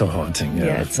haunting. so haunting. Yeah,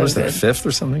 Yeah, it's so was that good. fifth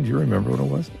or something? Do you remember what it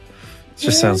was? It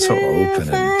just sounds so open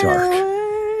and dark.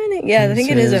 Yeah, I think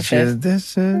it is a fifth.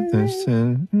 This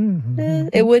is-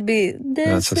 It would be.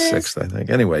 That's a sixth, I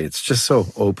think. Anyway, it's just so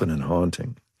open and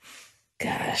haunting.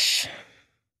 Gosh.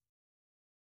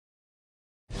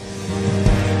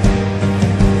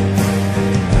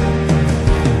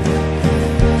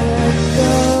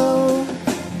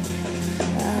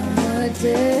 I'm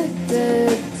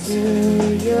addicted to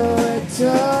your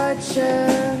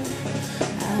torture.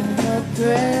 I'm a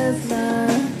prisoner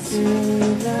to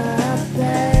the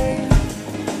pain.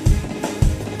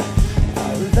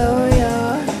 Although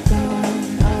you're gone,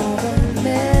 all the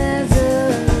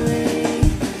misery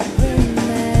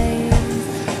remains.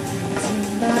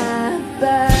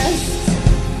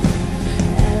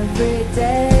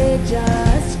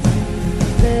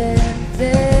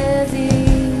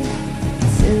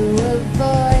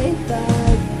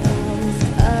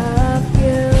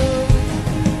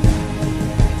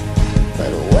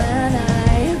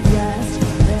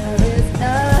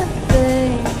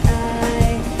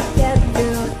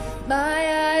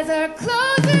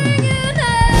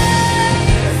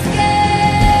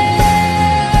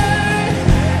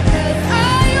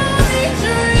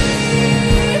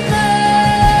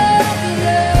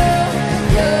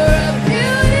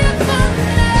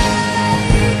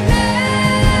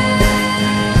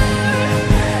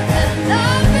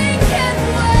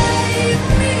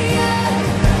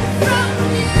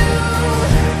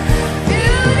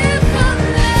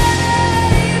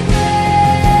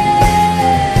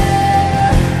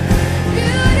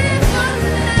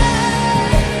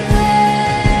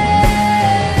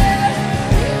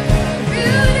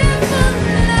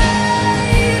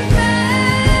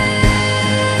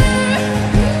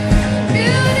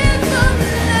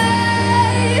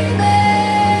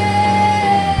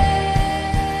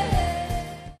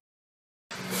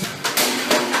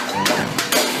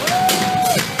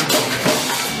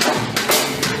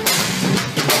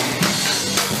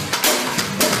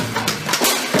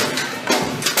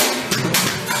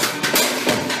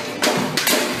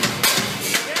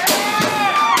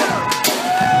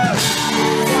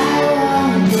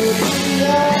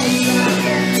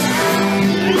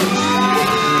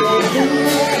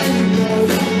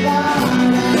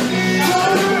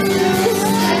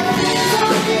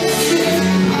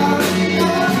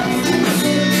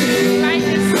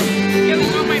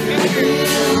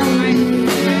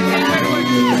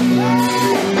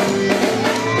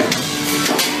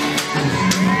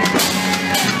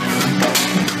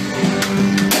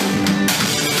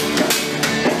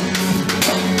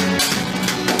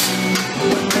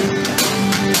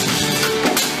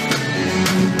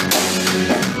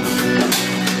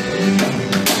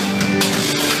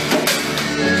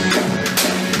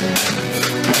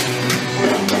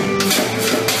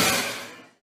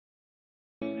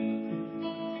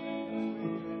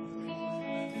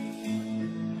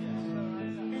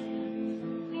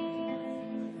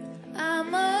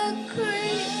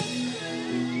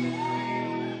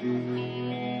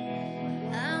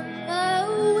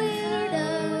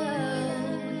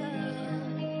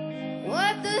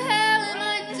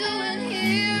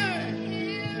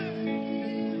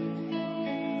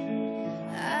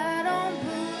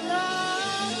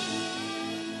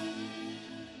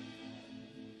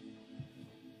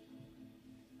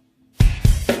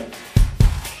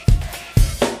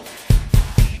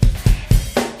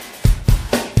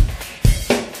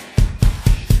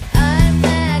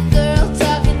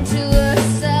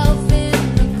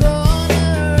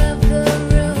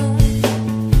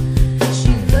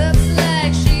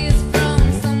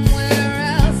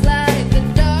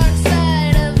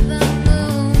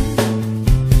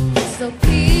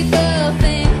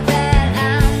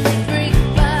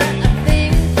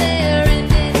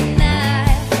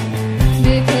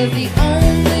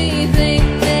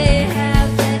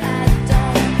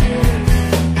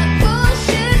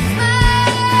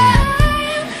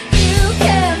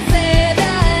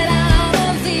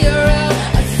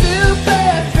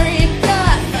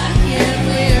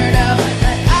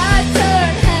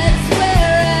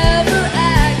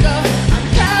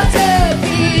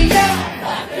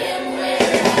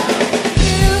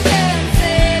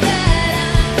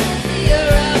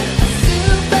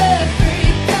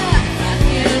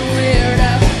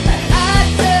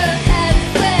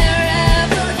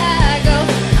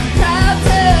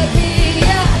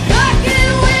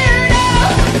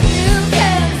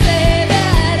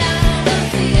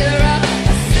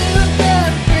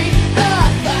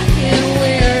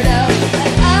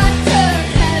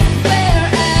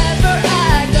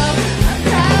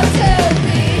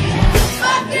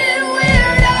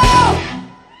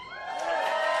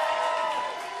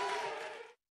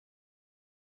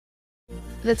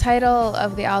 The title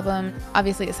of the album,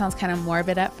 obviously it sounds kind of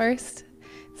morbid at first.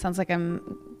 It sounds like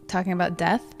I'm talking about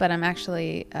death, but I'm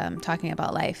actually talking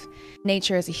about life.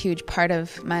 Nature is a huge part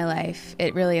of my life.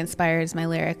 It really inspires my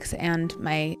lyrics and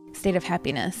my state of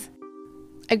happiness.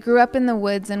 I grew up in the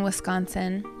woods in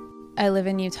Wisconsin. I live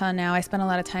in Utah now. I spent a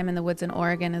lot of time in the woods in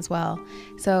Oregon as well.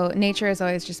 So nature has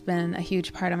always just been a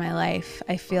huge part of my life.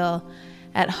 I feel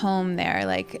at home there.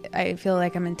 Like, I feel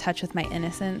like I'm in touch with my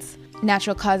innocence.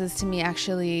 Natural causes to me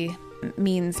actually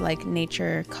means like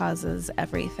nature causes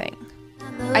everything.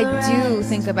 I do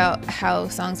think about how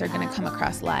songs are going to come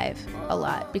across live a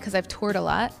lot because I've toured a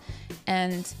lot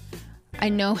and I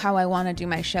know how I want to do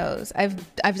my shows.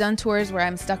 I've done tours where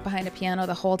I'm stuck behind a piano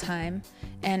the whole time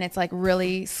and it's like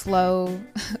really slow,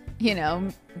 you know,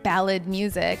 ballad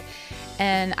music,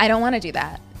 and I don't want to do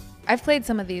that. I've played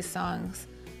some of these songs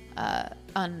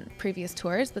on previous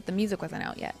tours, but the music wasn't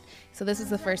out yet. So this is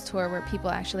the first tour where people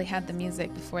actually had the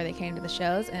music before they came to the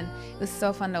shows, and it was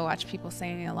so fun to watch people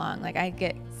singing along. Like, I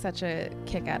get such a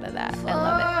kick out of that. I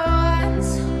love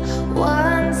it.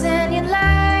 Once in your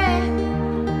life,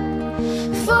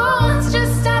 for once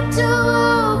just stop to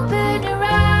open your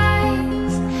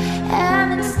eyes,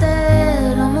 and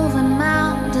instead of moving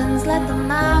mountains, let the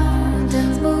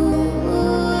mountains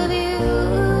move you.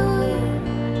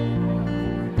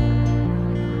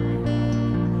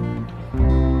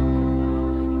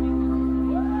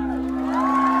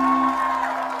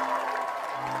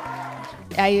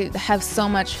 I have so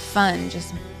much fun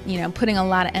just, you know, putting a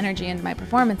lot of energy into my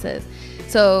performances.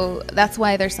 So that's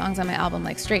why there's songs on my album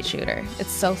like Straight Shooter.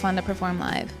 It's so fun to perform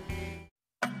live.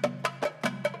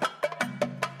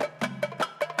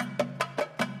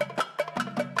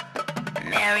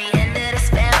 Mary ended his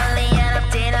family and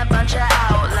obtained a bunch of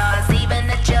outlaws. Even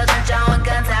the children throwing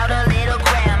guns out a little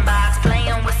grand box,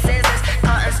 playing with scissors,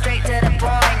 cutting straight to the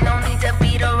point. No need to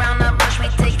beat around the bush, we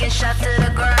taking shots to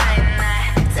the grind.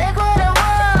 Take what I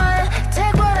want,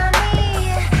 take what I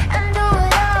need, and do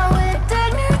it all with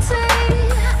dignity.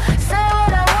 Say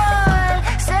what I want,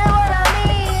 say what I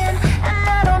mean, and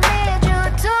I don't need you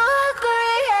to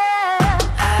agree.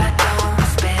 I don't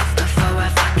spit before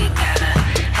I fucking gotta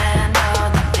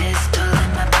handle the pistol in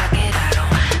my pocket. I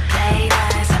don't play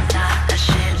nice, I'm not a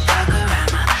shit talker.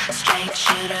 I'm a straight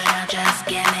shooter, now just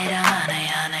give me the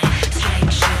money, honey. Straight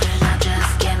shooter, now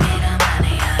just give me the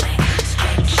money, honey.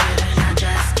 Straight shooter, now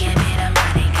just give me the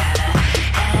money. Gotta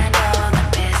handle the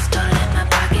pistol in my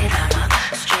pocket. I'm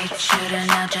a straight shooter,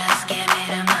 now just give me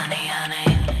the money, honey.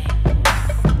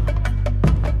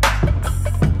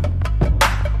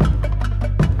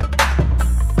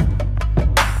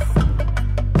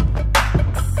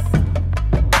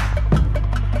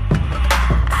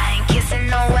 I ain't kissing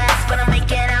no ass, but I'm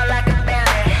making out like a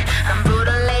bandit. I'm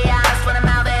brutally honest when I'm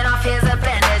mouthing off his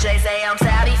appendage. They say I'm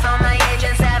savvy for my age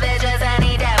and savage as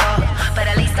any devil, but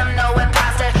at least I'm no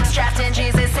imposter, strapped in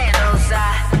Jesus sandals.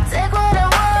 I take what I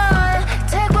want,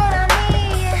 take what I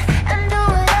need, and do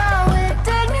it all with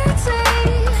dignity.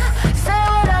 Say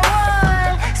what I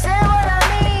want, say what I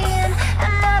mean,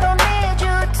 and I don't need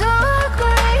you to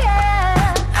agree.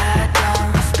 I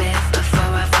don't spit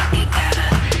before I fucking gotta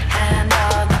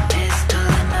handle the pistol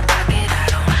in my pocket. I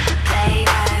don't play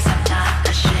nice, I'm not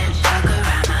a shit talker.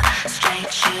 I'm a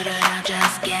straight shooter, now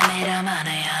just give me the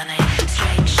money, honey.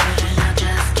 Straight shooter, now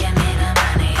just give me the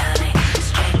money, honey.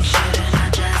 Straight shooter, now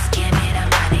just give me the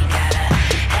money. Gotta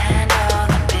handle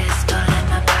the pistol in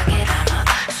my pocket. I'm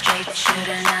a straight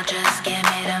shooter, now just give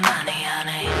me the money,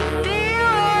 honey.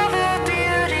 Beware the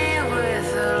beauty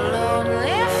with a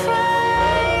lonely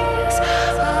face,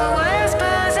 who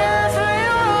whispers every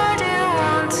word you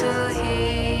want to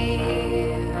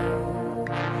hear.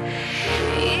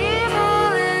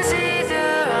 Evil is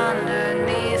either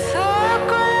underneath or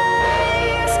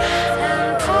grace, and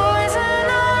poison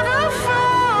are the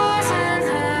flowers in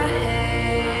her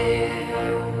hair.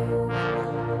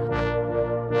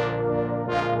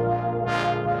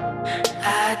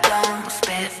 I don't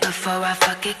spit before I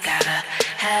fuck it. Got a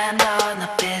hand on the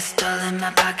pistol in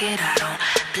my pocket. I don't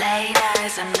play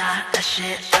nice, I'm not a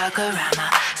shit talker. I'm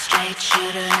a straight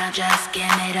shooter, now just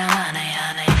give me the money,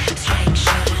 honey. Straight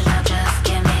shooter, now just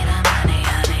give me the money,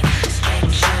 honey. Straight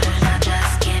shooter, now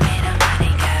just give me the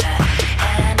money. Got a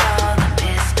hand on the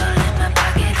pistol in my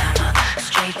pocket. I'm a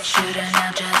straight shooter,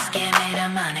 now just give me the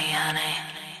money, honey.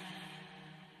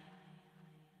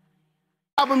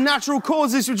 Album Natural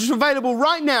Causes, which is available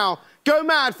right now. Go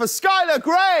mad for Skylar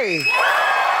Grey!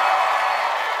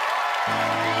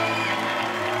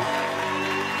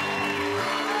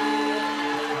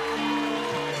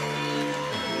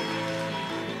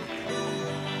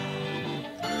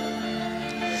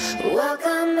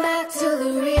 Welcome back to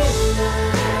the real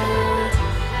life.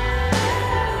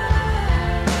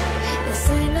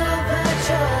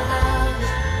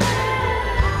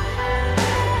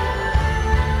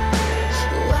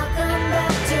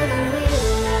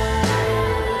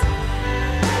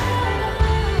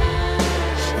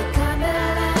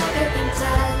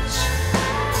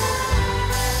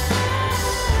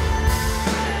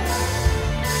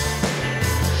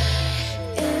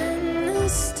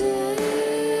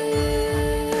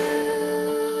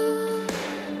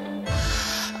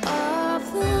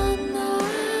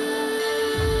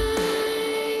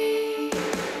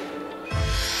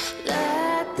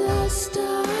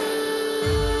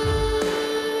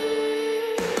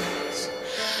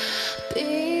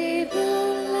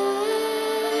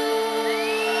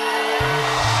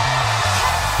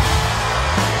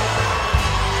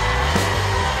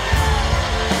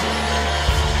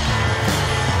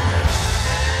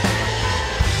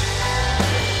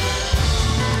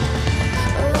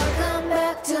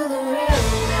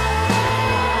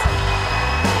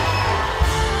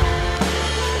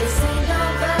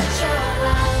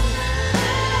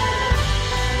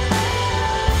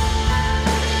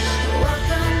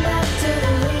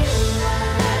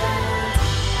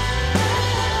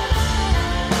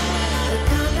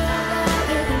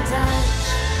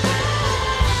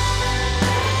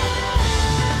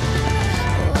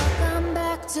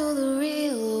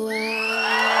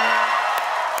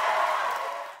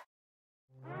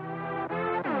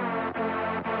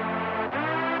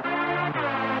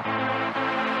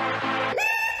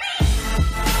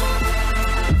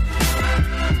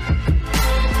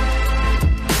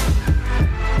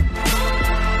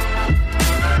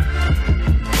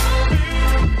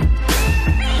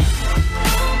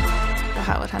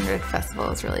 festival. It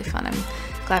was really fun. I'm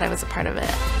glad I was a part of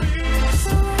it.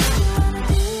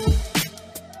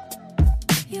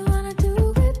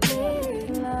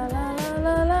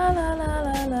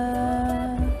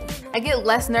 I get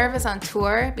less nervous on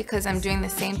tour because I'm doing the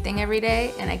same thing every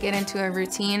day and I get into a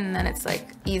routine and then it's like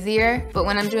easier. But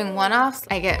when I'm doing one-offs,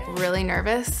 I get really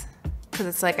nervous because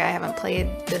it's like I haven't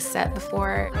played this set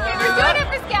before. Okay, we're doing it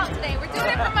for Scout today. We're doing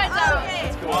it for my dog.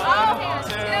 Let's go. All hands.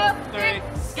 2, 3,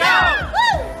 Scout! Woo!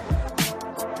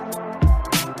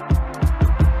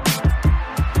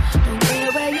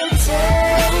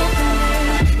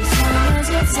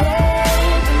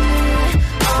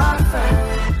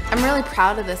 I'm really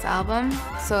proud of this album,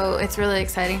 so it's really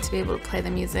exciting to be able to play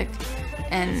the music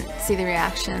and see the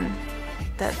reaction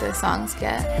that the songs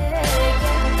get.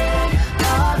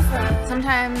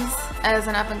 Sometimes, as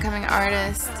an up-and-coming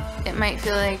artist, it might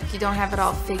feel like you don't have it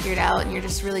all figured out and you're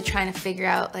just really trying to figure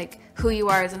out like who you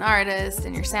are as an artist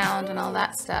and your sound and all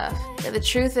that stuff. But the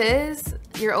truth is,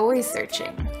 you're always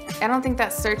searching. I don't think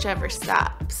that search ever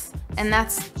stops. And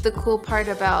that's the cool part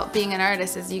about being an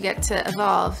artist is you get to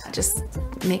evolve, just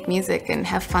make music and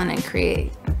have fun and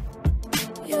create.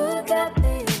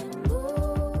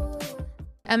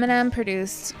 Eminem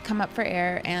produced Come Up for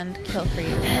Air and Kill For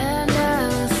You.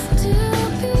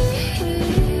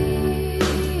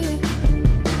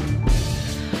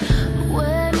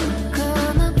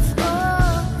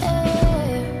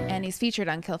 And he's featured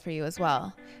on Kill For You as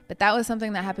well. But that was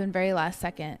something that happened very last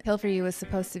second. Kill For You was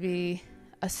supposed to be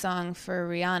a song for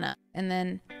Rihanna, and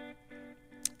then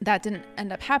that didn't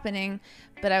end up happening,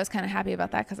 but I was kind of happy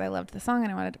about that because I loved the song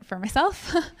and I wanted it for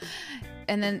myself.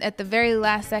 And then at the very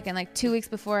last second, like 2 weeks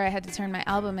before I had to turn my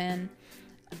album in,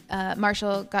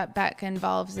 Marshall got back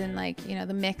involved in like, you know,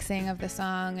 the mixing of the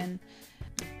song, and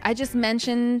I just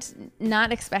mentioned,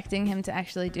 not expecting him to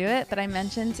actually do it, but I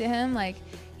mentioned to him like,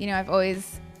 you know, I've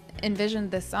always envisioned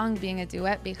this song being a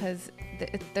duet because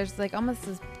there's like almost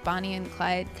this Bonnie and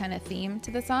Clyde kind of theme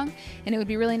to the song, and it would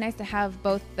be really nice to have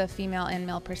both the female and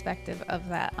male perspective of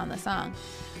that on the song.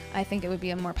 I think it would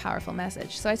be a more powerful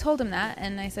message. So I told him that,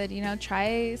 and I said, you know,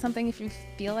 try something if you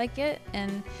feel like it,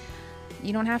 and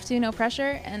you don't have to, no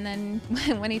pressure. And then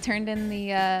when he turned in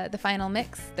the final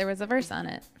mix, there was a verse on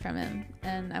it from him,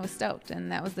 and I was stoked,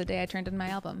 and that was the day I turned in my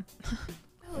album.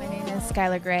 My name is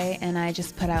Skylar Grey, and I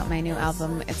just put out my new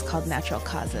album. It's called Natural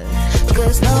Causes.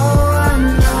 Cause no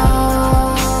one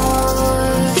knows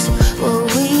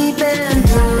what we've been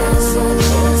through,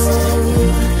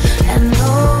 and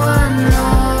no one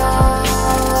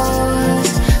knows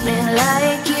me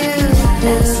like you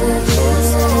do.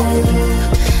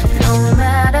 No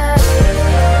matter,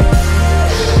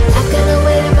 I could've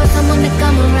waited for someone to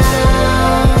come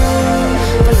around,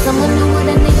 for someone who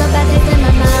wouldn't leave a bad taste in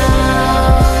my mouth.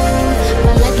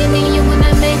 You when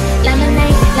I make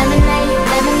lemonade, lemonade,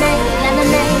 lemonade,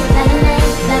 lemonade,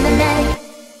 lemonade, lemonade.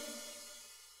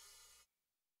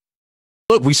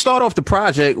 Look, we start off the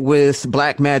project with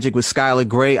Black Magic with Skylar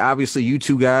Grey. Obviously, you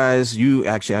two guys,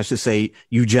 I should say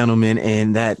you gentlemen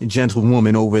and that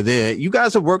gentlewoman over there, you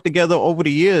guys have worked together over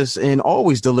the years and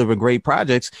always deliver great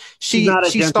projects. She's not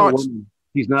a gentlewoman.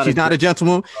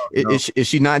 Is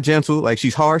she not gentle? Like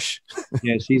she's harsh?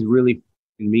 Yeah, she's really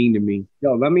mean to me.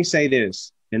 Yo, let me say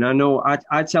this. And I know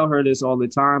I tell her this all the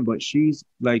time, but she's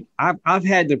like, I've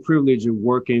had the privilege of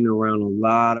working around a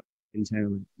lot of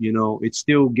talent. You know, it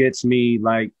still gets me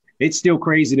like, it's still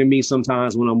crazy to me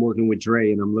sometimes when I'm working with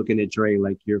Dre and I'm looking at Dre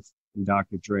like you're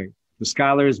Dr. Dre. But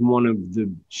Skylar is one of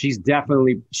she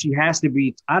has to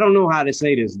be, I don't know how to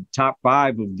say this, top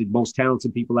 5 of the most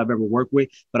talented people I've ever worked with,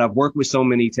 but I've worked with so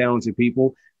many talented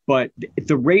people. But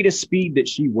the rate of speed that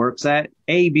she works at,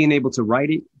 A, being able to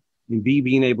write it, and B,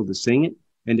 being able to sing it,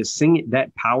 and to sing it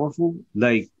that powerful,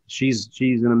 like she's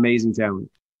an amazing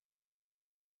talent.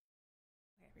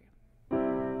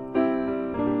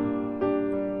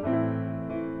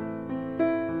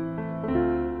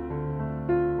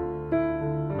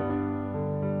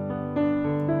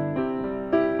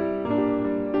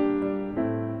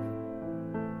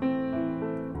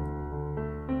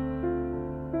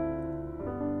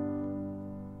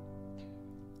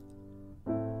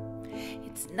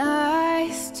 It's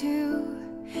nice to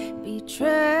be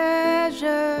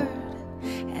treasured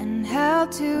and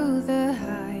held to the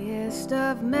highest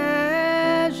of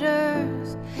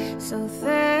measures. So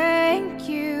thank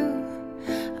you,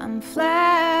 I'm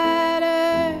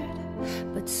flattered,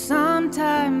 but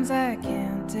sometimes I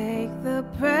can't take the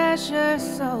pressure.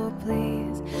 So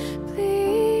please,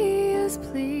 please,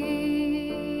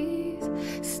 please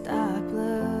stop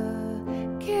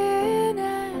looking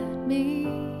at me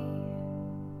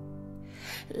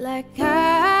like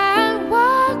I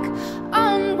walk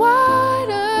on water.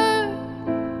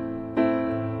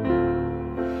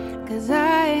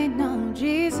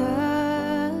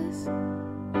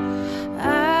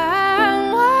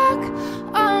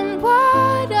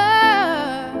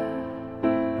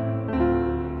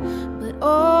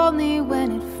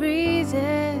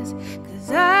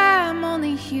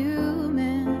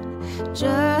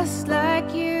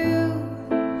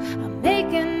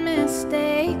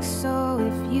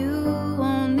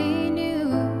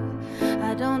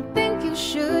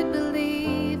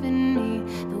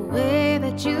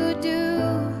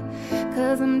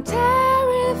 I'm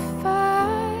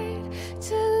terrified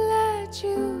to let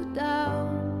you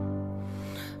down.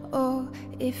 Or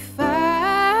if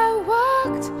I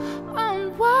walked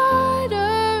on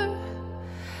water,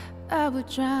 I would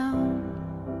drown.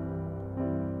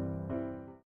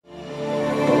 But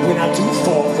when I do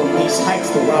fall from these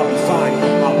heights, though I'll be fine.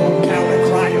 I won't pound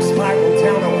and cry or spiral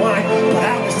down and whine. But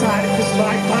I'll decide if this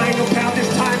life mine or pound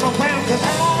this time around. 'Cause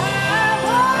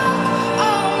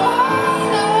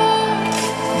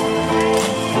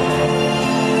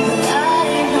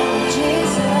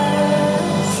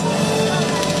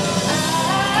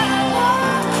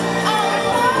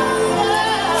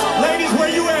ladies, where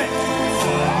you at?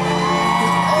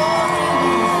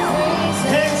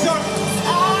 Hands up.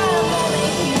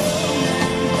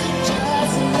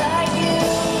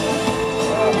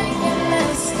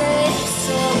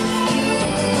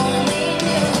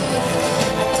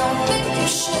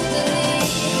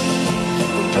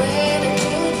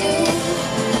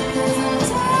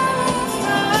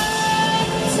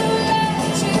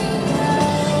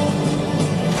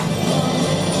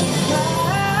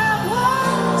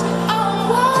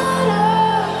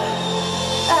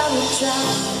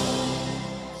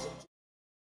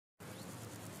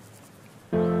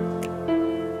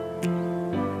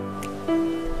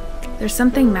 There's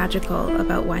something magical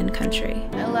about wine country.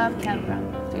 I love Camp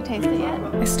Rum. Have you tasted it yet?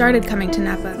 I started coming to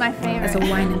Napa It's my favorite. as a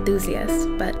wine enthusiast,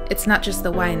 but it's not just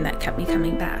the wine that kept me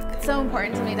coming back. It's so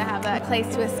important to me to have that place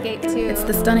to escape to. It's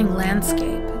the stunning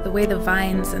landscape, the way the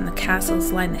vines and the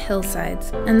castles line the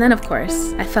hillsides. And then, of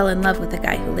course, I fell in love with the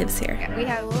guy who lives here. We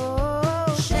have.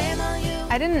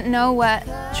 I didn't know what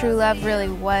true love really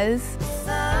was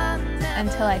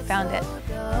until I found it.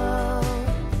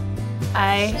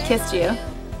 I kissed you.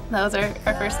 That was our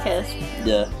first kiss.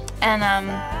 Yeah. And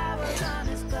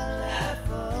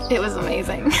it was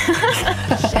amazing.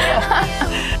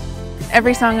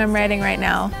 Every song I'm writing right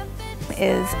now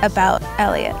is about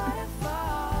Elliot.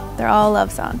 They're all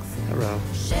love songs. Hello.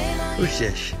 Who's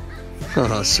this?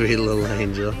 Oh, sweet little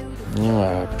angel. You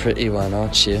are a pretty one,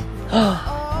 aren't you?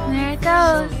 There it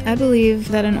goes. I believe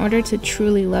that in order to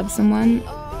truly love someone,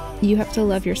 you have to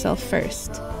love yourself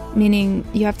first. Meaning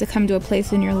you have to come to a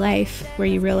place in your life where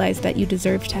you realize that you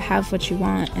deserve to have what you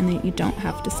want and that you don't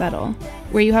have to settle.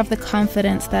 Where you have the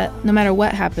confidence that no matter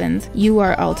what happens, you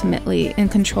are ultimately in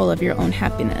control of your own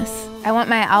happiness. I want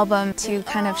my album to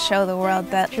kind of show the world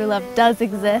that true love does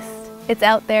exist. It's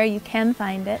out there, you can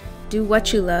find it. Do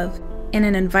what you love in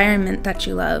an environment that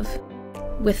you love,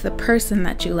 with the person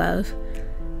that you love,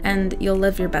 and you'll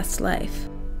live your best life.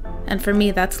 And for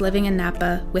me, that's living in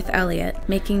Napa with Elliot,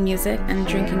 making music and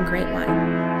drinking great wine.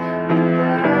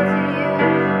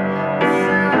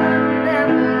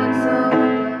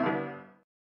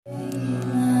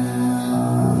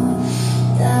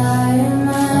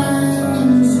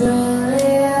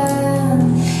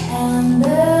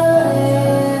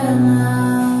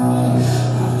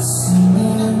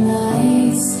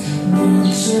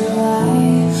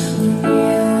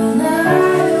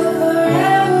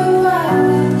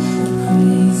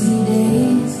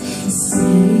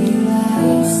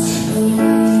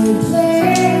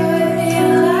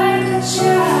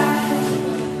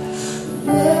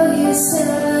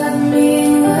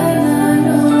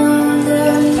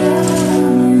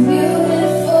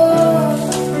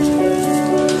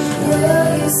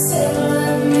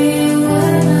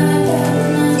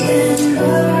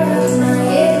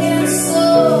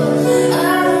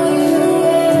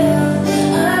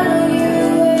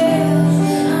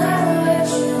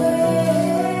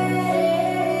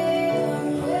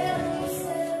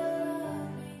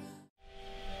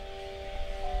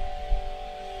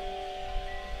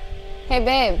 Hey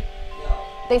babe,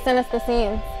 they sent us the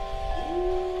scenes.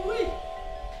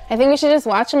 I think we should just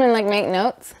watch them and like make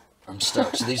notes. I'm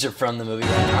stoked. So these are from the movie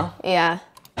right now? Yeah.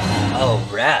 Oh,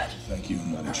 rad. Thank you,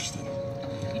 I'm not interested.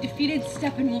 You defeated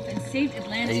Steppenwolf and saved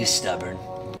Atlantis. He's stubborn.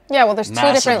 Yeah, well there's two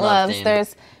Massive different love loves. theme.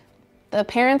 There's the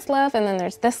parents' love and then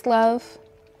there's this love,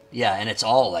 Yeah, and it's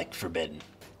all like forbidden.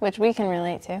 which we can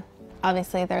relate to.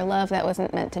 Obviously their love that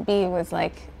wasn't meant to be was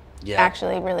like Yeah.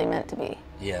 actually really meant to be.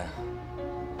 Yeah.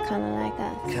 Kind of like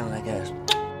us. Kind of like us.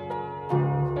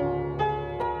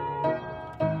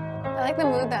 I like the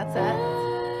mood that's set.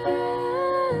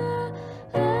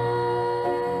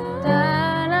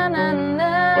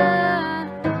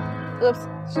 Oops.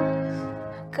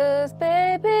 Cause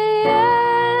baby,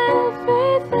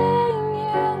 everything you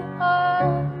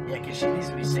are, Yeah, because she needs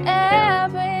to be singing.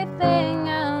 everything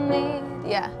I need.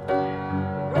 Yeah.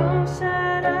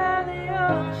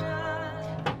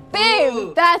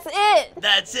 Babe, that's it.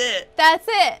 That's it. That's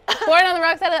it. Born on the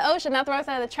wrong side of the ocean, not the wrong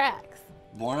side of the tracks.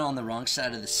 Born on the wrong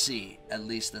side of the sea. At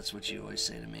least that's what you always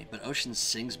say to me. But Ocean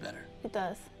sings better. It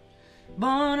does.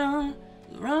 Born on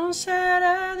the wrong side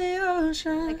of the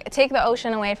ocean. Like, take the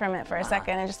ocean away from it for a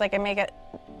second and just like make it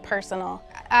personal.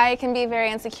 I can be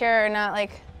very insecure, not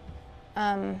like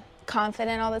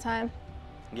confident all the time.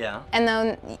 Yeah. And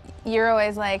then you're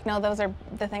always like, no, those are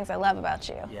the things I love about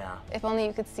you. Yeah. If only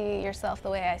you could see yourself the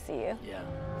way I see you. Yeah.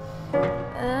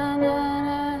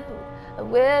 I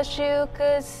wish you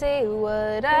could see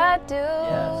what I do.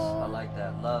 Yes, I like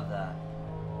that. Love that.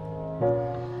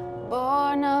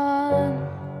 Born on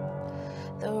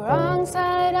the wrong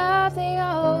side of the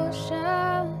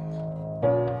ocean,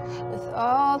 with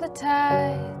all the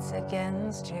tides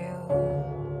against you.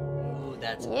 Ooh,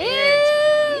 that's yeah.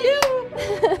 it.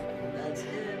 That's it.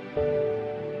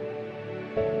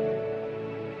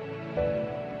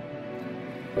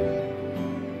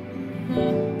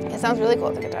 It sounds really cool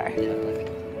with the guitar. Yeah, I like the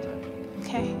guitar.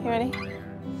 Okay, you ready?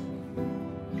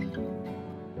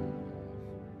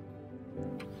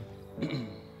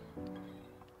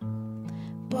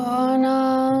 Born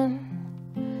on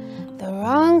the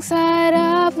wrong side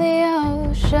of the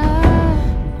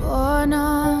ocean. Born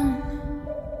on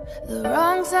the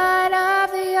wrong side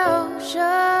of the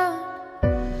ocean,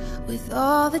 with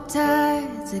all the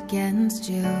tides against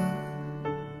you.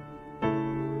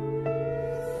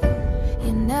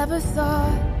 You never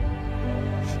thought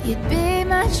you'd be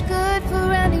much good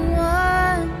for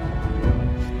anyone,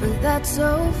 but that's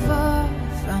so far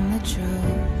from the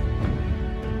truth.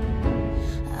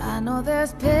 I know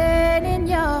there's pain in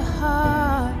your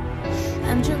heart,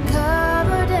 and you're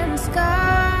covered in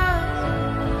scars.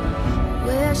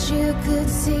 Wish you could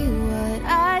see what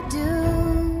I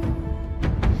do,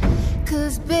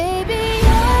 'cause baby,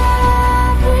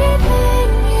 everything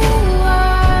you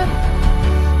are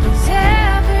is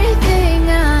everything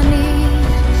I need.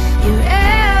 You're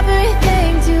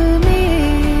everything to me,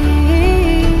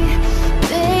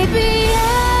 baby.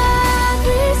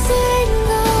 Every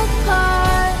single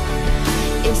part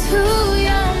is who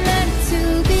you're meant to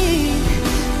be,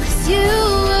 'cause you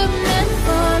were meant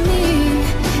for me,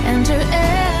 and you're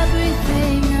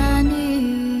everything I need.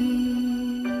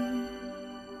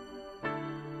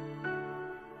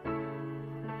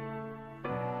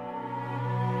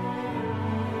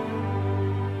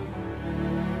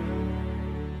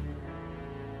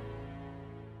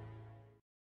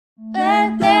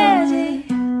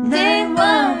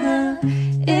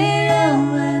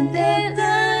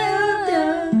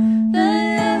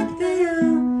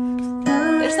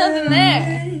 There's something there.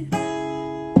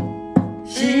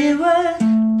 She was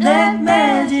black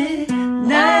magic,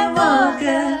 night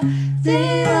walker.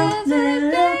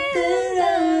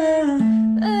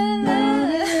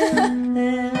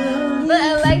 But I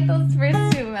like those first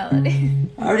two melodies.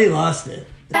 I already lost it.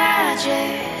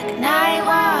 Magic night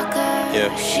walker.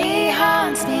 Yeah. She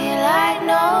haunts me like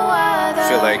no other. I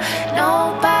feel like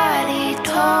nobody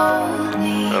told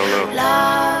me. I don't know.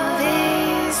 Love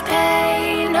is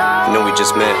pain. I know we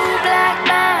just met, Black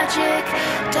magic,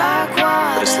 dark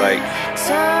water. but it's like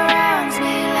surrounds me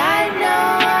like no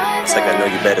other. I know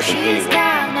you better than She's anyone.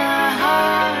 got my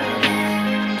heart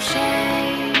in chains.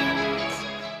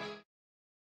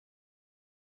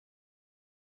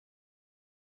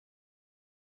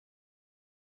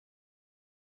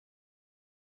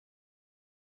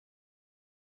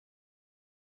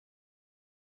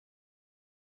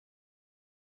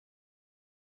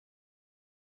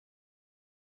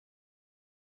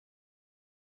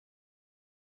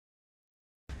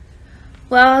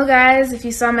 Well, guys, if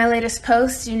you saw my latest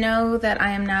post, you know that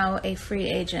I am now a free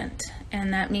agent,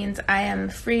 and that means I am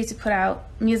free to put out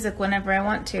music whenever I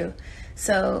want to.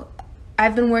 So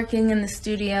I've been working in the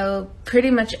studio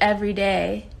pretty much every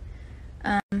day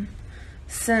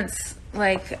since,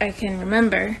 like, I can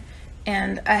remember,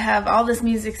 and I have all this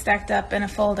music stacked up in a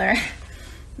folder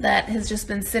that has just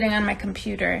been sitting on my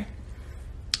computer,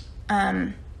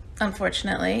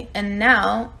 unfortunately, and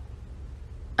now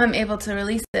I'm able to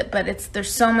release it, but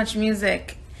there's so much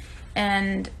music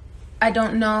and I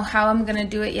don't know how I'm gonna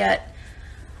do it yet,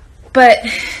 but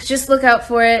just look out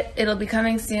for it. It'll be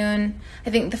coming soon.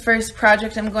 I think the first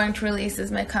project I'm going to release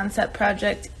is my concept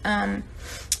project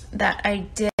that I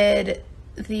did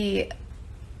the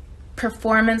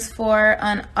performance for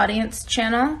on Audience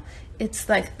Channel. It's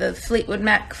like the Fleetwood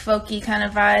Mac folky kind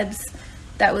of vibes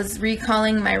that was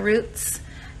recalling my roots,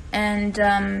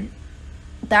 and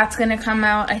that's gonna come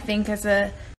out, I think, as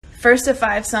a first a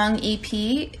 5-song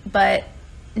EP, but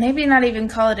maybe not even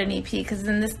call it an EP, because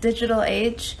in this digital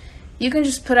age, you can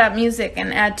just put out music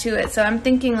and add to it. So I'm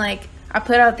thinking, like, I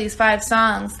put out these 5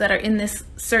 songs that are in this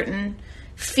certain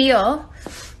feel,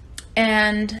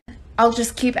 and I'll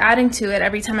just keep adding to it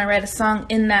every time I write a song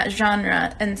in that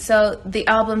genre. And so the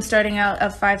album starting out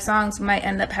of 5 songs might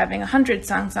end up having 100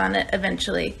 songs on it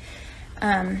eventually.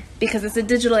 Because it's a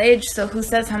digital age, so who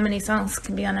says how many songs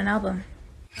can be on an album?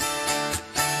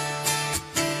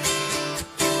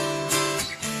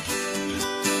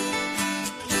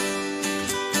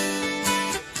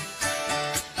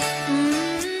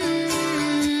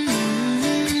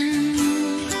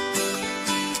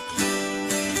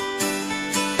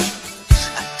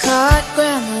 Caught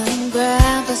Grandma and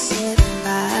Grandpa sitting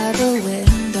by the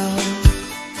window.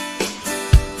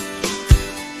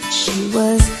 She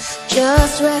was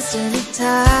just resting and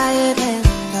tired,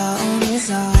 laying on his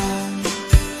arm.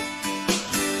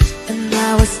 And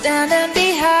I was standing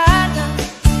behind them,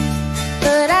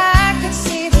 but I could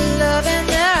see the love in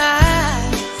their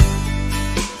eyes.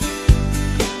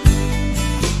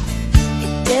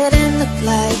 It didn't look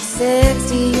like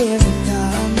 60 years had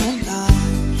come and gone.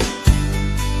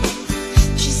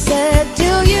 Said,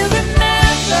 do you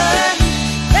remember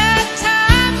that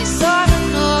time we saw the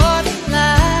northern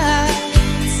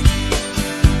lights?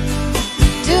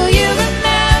 Do you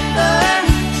remember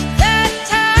that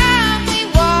time we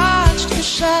watched the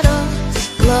shadows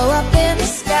blow up in the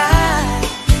sky?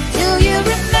 Do you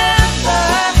remember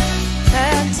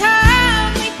that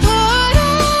time we put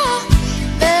a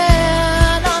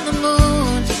man on the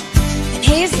moon? And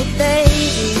he said,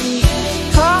 baby,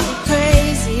 call me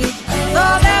crazy,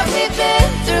 all that we've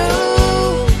been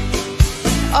through,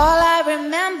 all I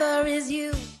remember is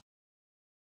you.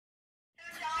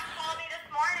 John called me this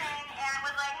morning and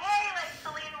was like, hey, like,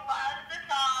 Celine loves the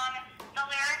song, the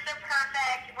lyrics are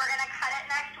perfect, we're gonna cut it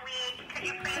next week, could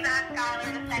you please ask Skylar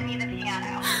to send me the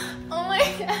piano? Oh my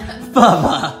god.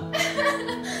 Bubba.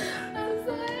 I'm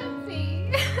so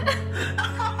happy.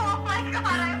 Oh my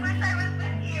god, I wish I was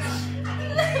with you.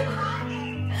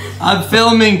 I'm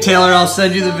filming, Taylor. I'll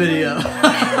send you the video.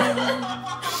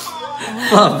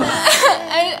 Bubba.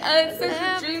 It's such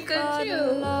a dream come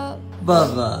true.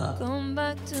 Bubba.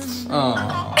 Oh.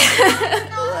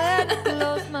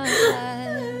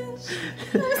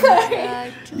 I'm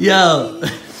sorry. Yo,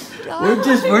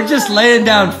 we're just laying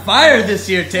down fire this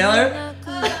year, Taylor.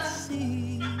 I'm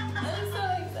so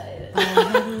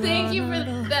excited. Thank you for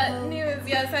that news.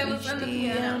 Yes, I was on the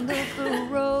piano.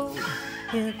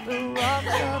 Hit the rocks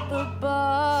at the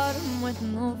bottom with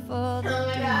no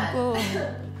further to go.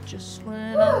 Just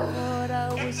when I thought I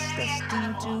was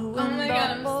destined to Oh my god,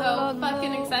 I'm so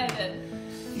fucking excited.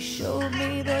 you showed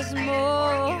me there's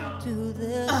more to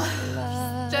this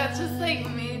life. That just like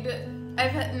made,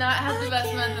 I've not had the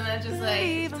best month and that just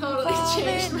like totally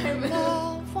changed my mood.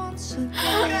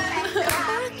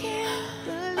 I can't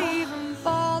believe I'm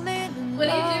falling in What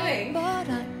are you love, doing? but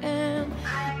I am.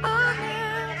 I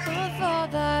never thought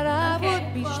that I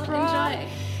would be strong.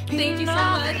 Enjoy. Thank you so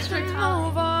much for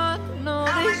calling. No,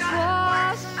 this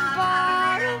was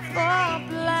part of the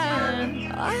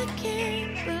plan. I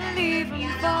can't believe I'm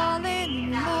falling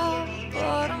in love,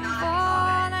 but I'm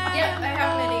falling. Yep, I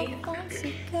have many.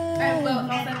 I have both.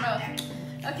 I'll send both.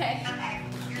 Okay.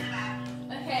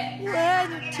 Okay. When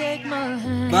you take my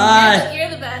hand, Bye.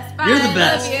 You're the best. Bye. You're the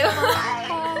best. Love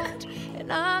you.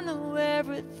 and I know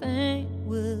everything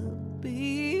will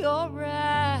be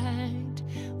alright.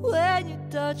 When you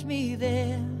touch me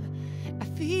there, I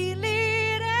feel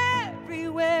it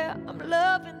everywhere. I'm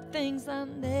loving things I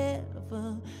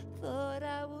never thought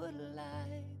I would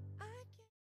like.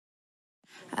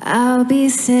 I'll be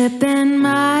sipping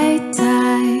my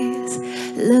ties,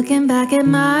 looking back at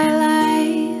my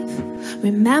life,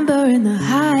 remembering the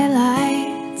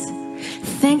highlights,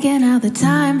 thinking how the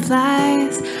time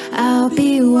flies. I'll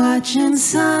be watching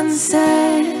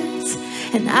sunsets,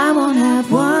 and I won't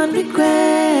have one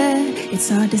regret. It's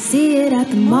hard to see it at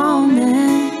the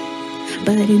moment,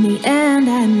 but in the end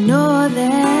I know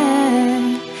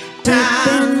that.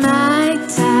 Sipping my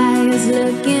ties,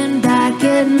 looking back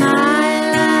at my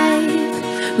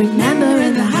life,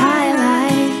 remembering the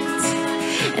highlights,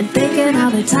 and thinking how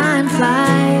the time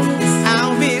flies.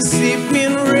 I'll be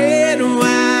sipping red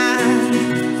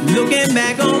wine, looking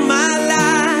back on my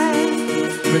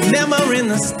life, remembering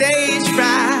the stage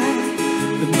fright,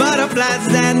 the butterflies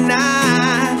that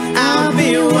night. I'll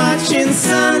be watching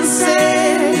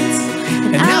sunsets,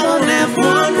 and I won't have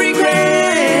one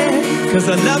regret, 'cause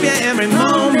I love you every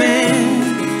moment,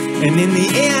 and in the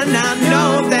end I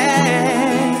know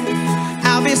that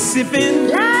I'll be sipping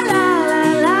la la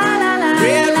la la la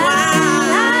red wine.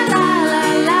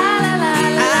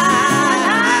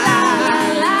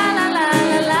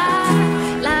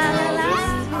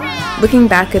 Looking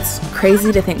back, it's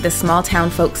crazy to think this small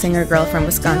town folk singer girl from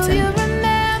Wisconsin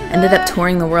ended up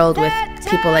touring the world with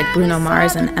people like Bruno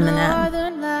Mars and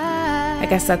Eminem. I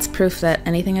guess that's proof that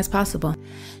anything is possible.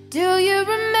 Do you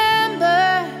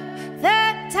remember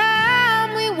that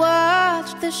time we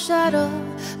watched the shuttle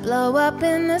blow up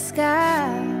in the sky?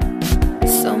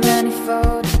 So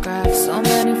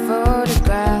many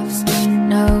photographs,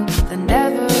 no, they're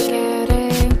never again.